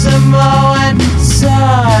close them all and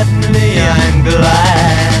suddenly I'm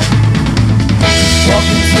glad.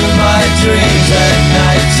 Walking through my dreams at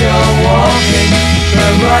night, you're walking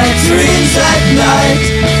through my dreams at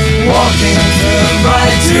night. Walking through my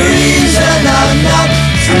dreams and I'm not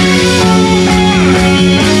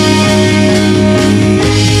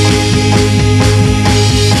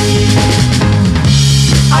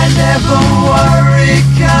I never worry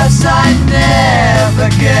 'cause I never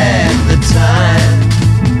get the time.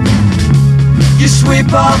 You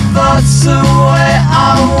sweep all thoughts away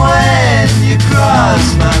when you cross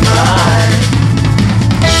my mind.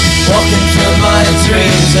 Walking through my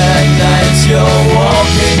dreams at night, you're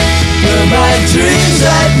walking through my dreams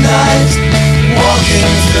at night.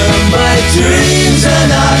 Walking through my dreams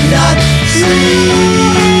and I'm not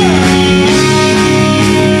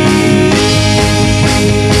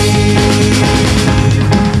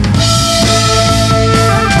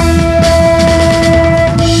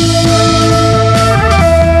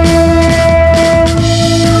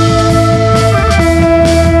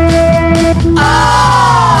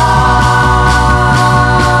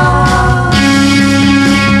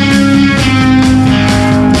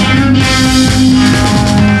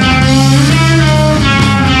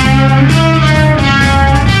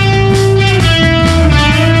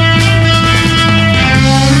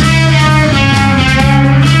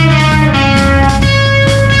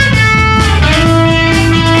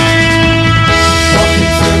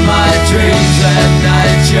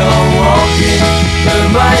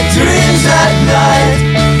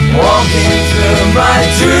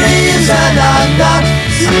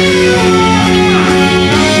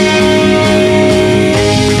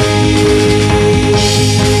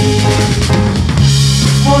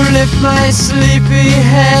sleepy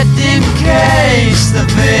head in case the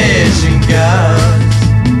vision goes.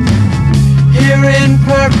 Here in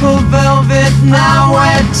purple velvet now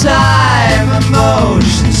where time and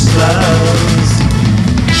motion slows.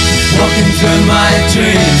 Walking through my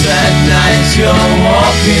dreams at night, you're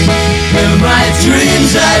walking through my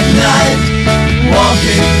dreams at night.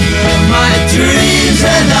 Walking through my dreams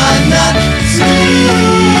and I'm not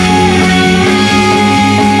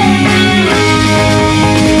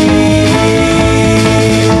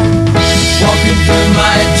Walking through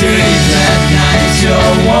my dreams at night,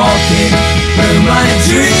 you're walking through my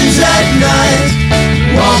dreams at night.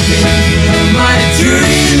 Walking through my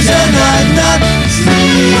dreams and I'm not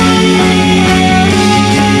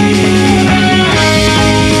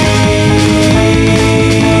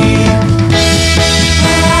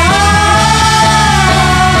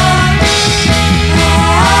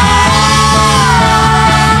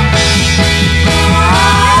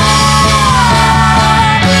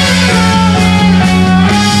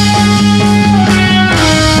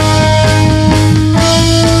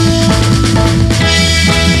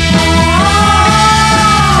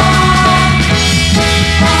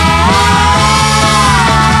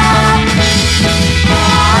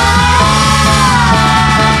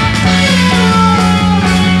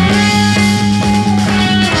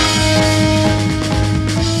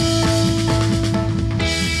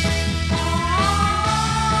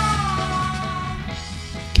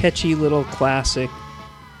catchy little classic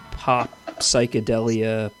pop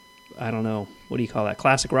psychedelia. I don't know. What do you call that?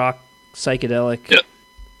 Classic rock, psychedelic. Yeah.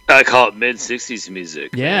 I call it mid-'60s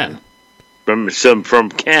music. Yeah. Man. From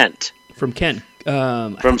Kent. From Kent.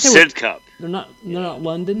 From Sid Cup. They're not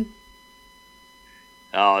London?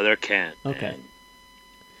 Oh, they're Kent. Okay. Man.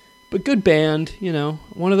 But good band,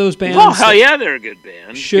 one of those bands. Oh, hell yeah, they're a good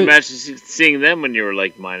band. Should... You imagine seeing them when you were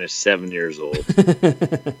like -7 years old.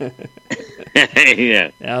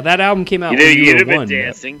 Yeah. Now, that album came out when you you'd were have one. Been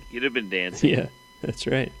dancing. You'd have been dancing. Yeah, that's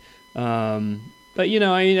right. But,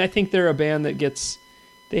 I think they're a band that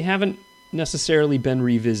they haven't necessarily been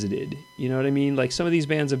revisited. You know what I mean? Like, some of these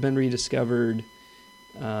bands have been rediscovered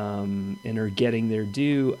and are getting their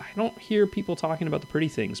due. I don't hear people talking about the Pretty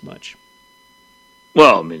Things much.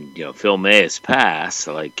 Well, I mean, Phil May has passed.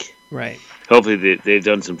 Like, right. Hopefully they've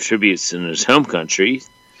done some tributes in his home country.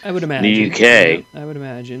 I would imagine. The UK. Yeah, I would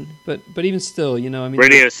imagine. But even still, I mean...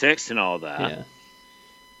 Radio 6 and all that. Yeah.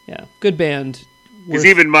 Yeah. Good band. Because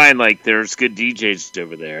keep in mind, like, there's good DJs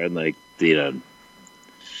over there, and like, you know,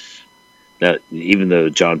 that even though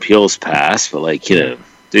John Peel's passed, but like, you know,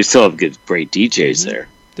 they still have great DJs there.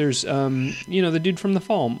 There's, you know, the dude from The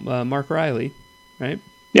Fall, Mark Riley, right?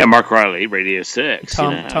 Yeah, Mark Riley, Radio 6.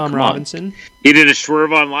 Tom Robinson. On. He did a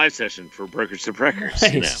Swerve On live session for Breakers to Breakers.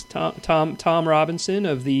 Nice. You know. Tom Robinson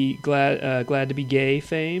of the Glad to Be Gay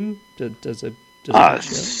fame does a show.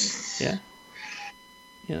 Yeah.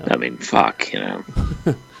 You know. I mean, fuck, you know.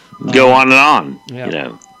 Go on and on, yeah. You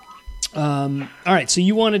know. All right, so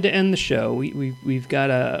you wanted to end the show. We've got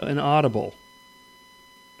an audible,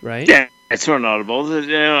 right? Yeah. It's not audible. You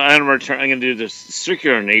know, I'm going to do the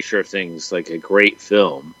circular nature of things, like a great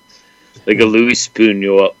film, like a Louis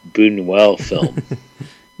Buñuel film.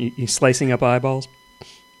 You slicing up eyeballs?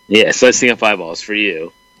 Yeah, slicing up eyeballs for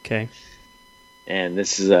you. Okay. And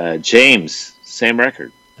this is James, same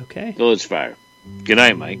record. Okay. Village Fire. Good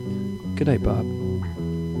night, Mike. Good night, Bob.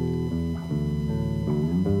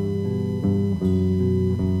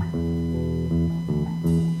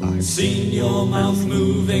 Seen your mouth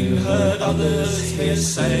moving, heard others here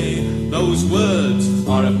say those words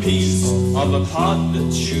are a piece of a part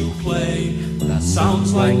that you play. That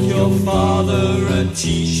sounds like your father, a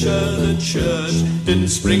teacher. The church didn't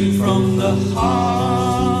spring from the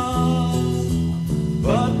heart,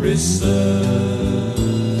 but research.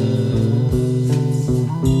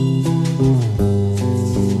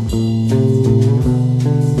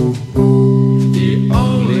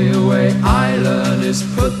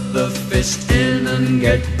 Put the fist in and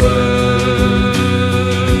get burned.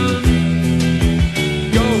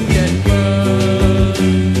 Go get burned.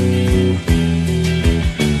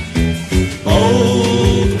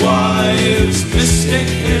 Old wives, mystic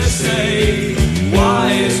hearsay,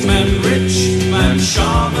 wise men, rich man,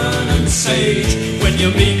 shaman and sage. When you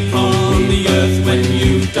meet on the earth, when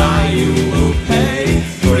you die, you will pay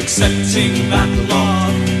for accepting that law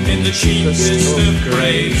in the cheapest of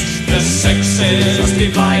graves. The sexes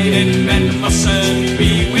divided, men mustn't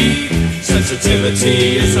be weak.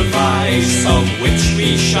 Sensitivity is a vice of which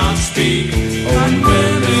we shan't speak. And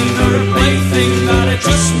women are a plaything that are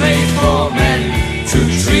just made for men to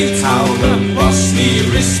treat how the boss he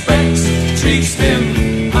respects treats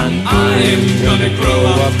him. And I'm gonna grow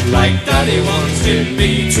up like daddy wanted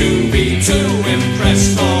me to be, to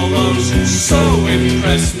impress all those who so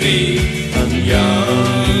impress me. And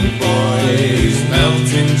young boys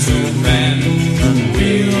melt into men, and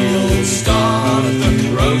we'll start the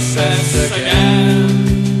process again.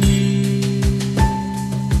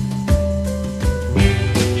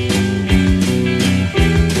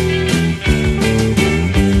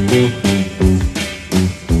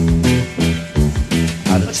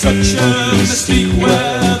 At a touch of mystique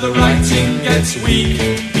where the writing gets weak,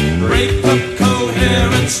 break up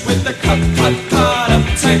coherence with the cut up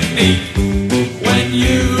technique. When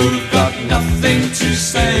you've got nothing to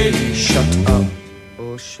say, shut up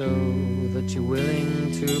or show that you're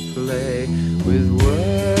willing to play with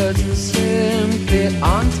words that simply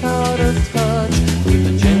aren't out of touch with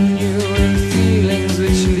the genuine feelings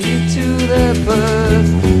which lead to their birth.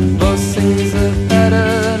 Most things are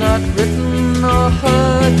better not written or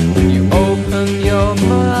heard. When you open your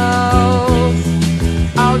mouth,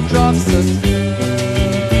 out drops the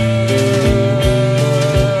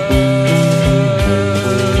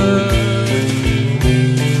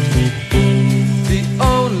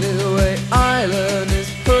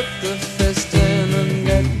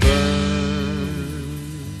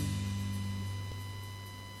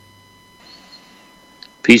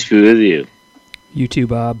Peace be with you. You too,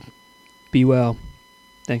 Bob. Be well.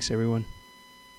 Thanks, everyone.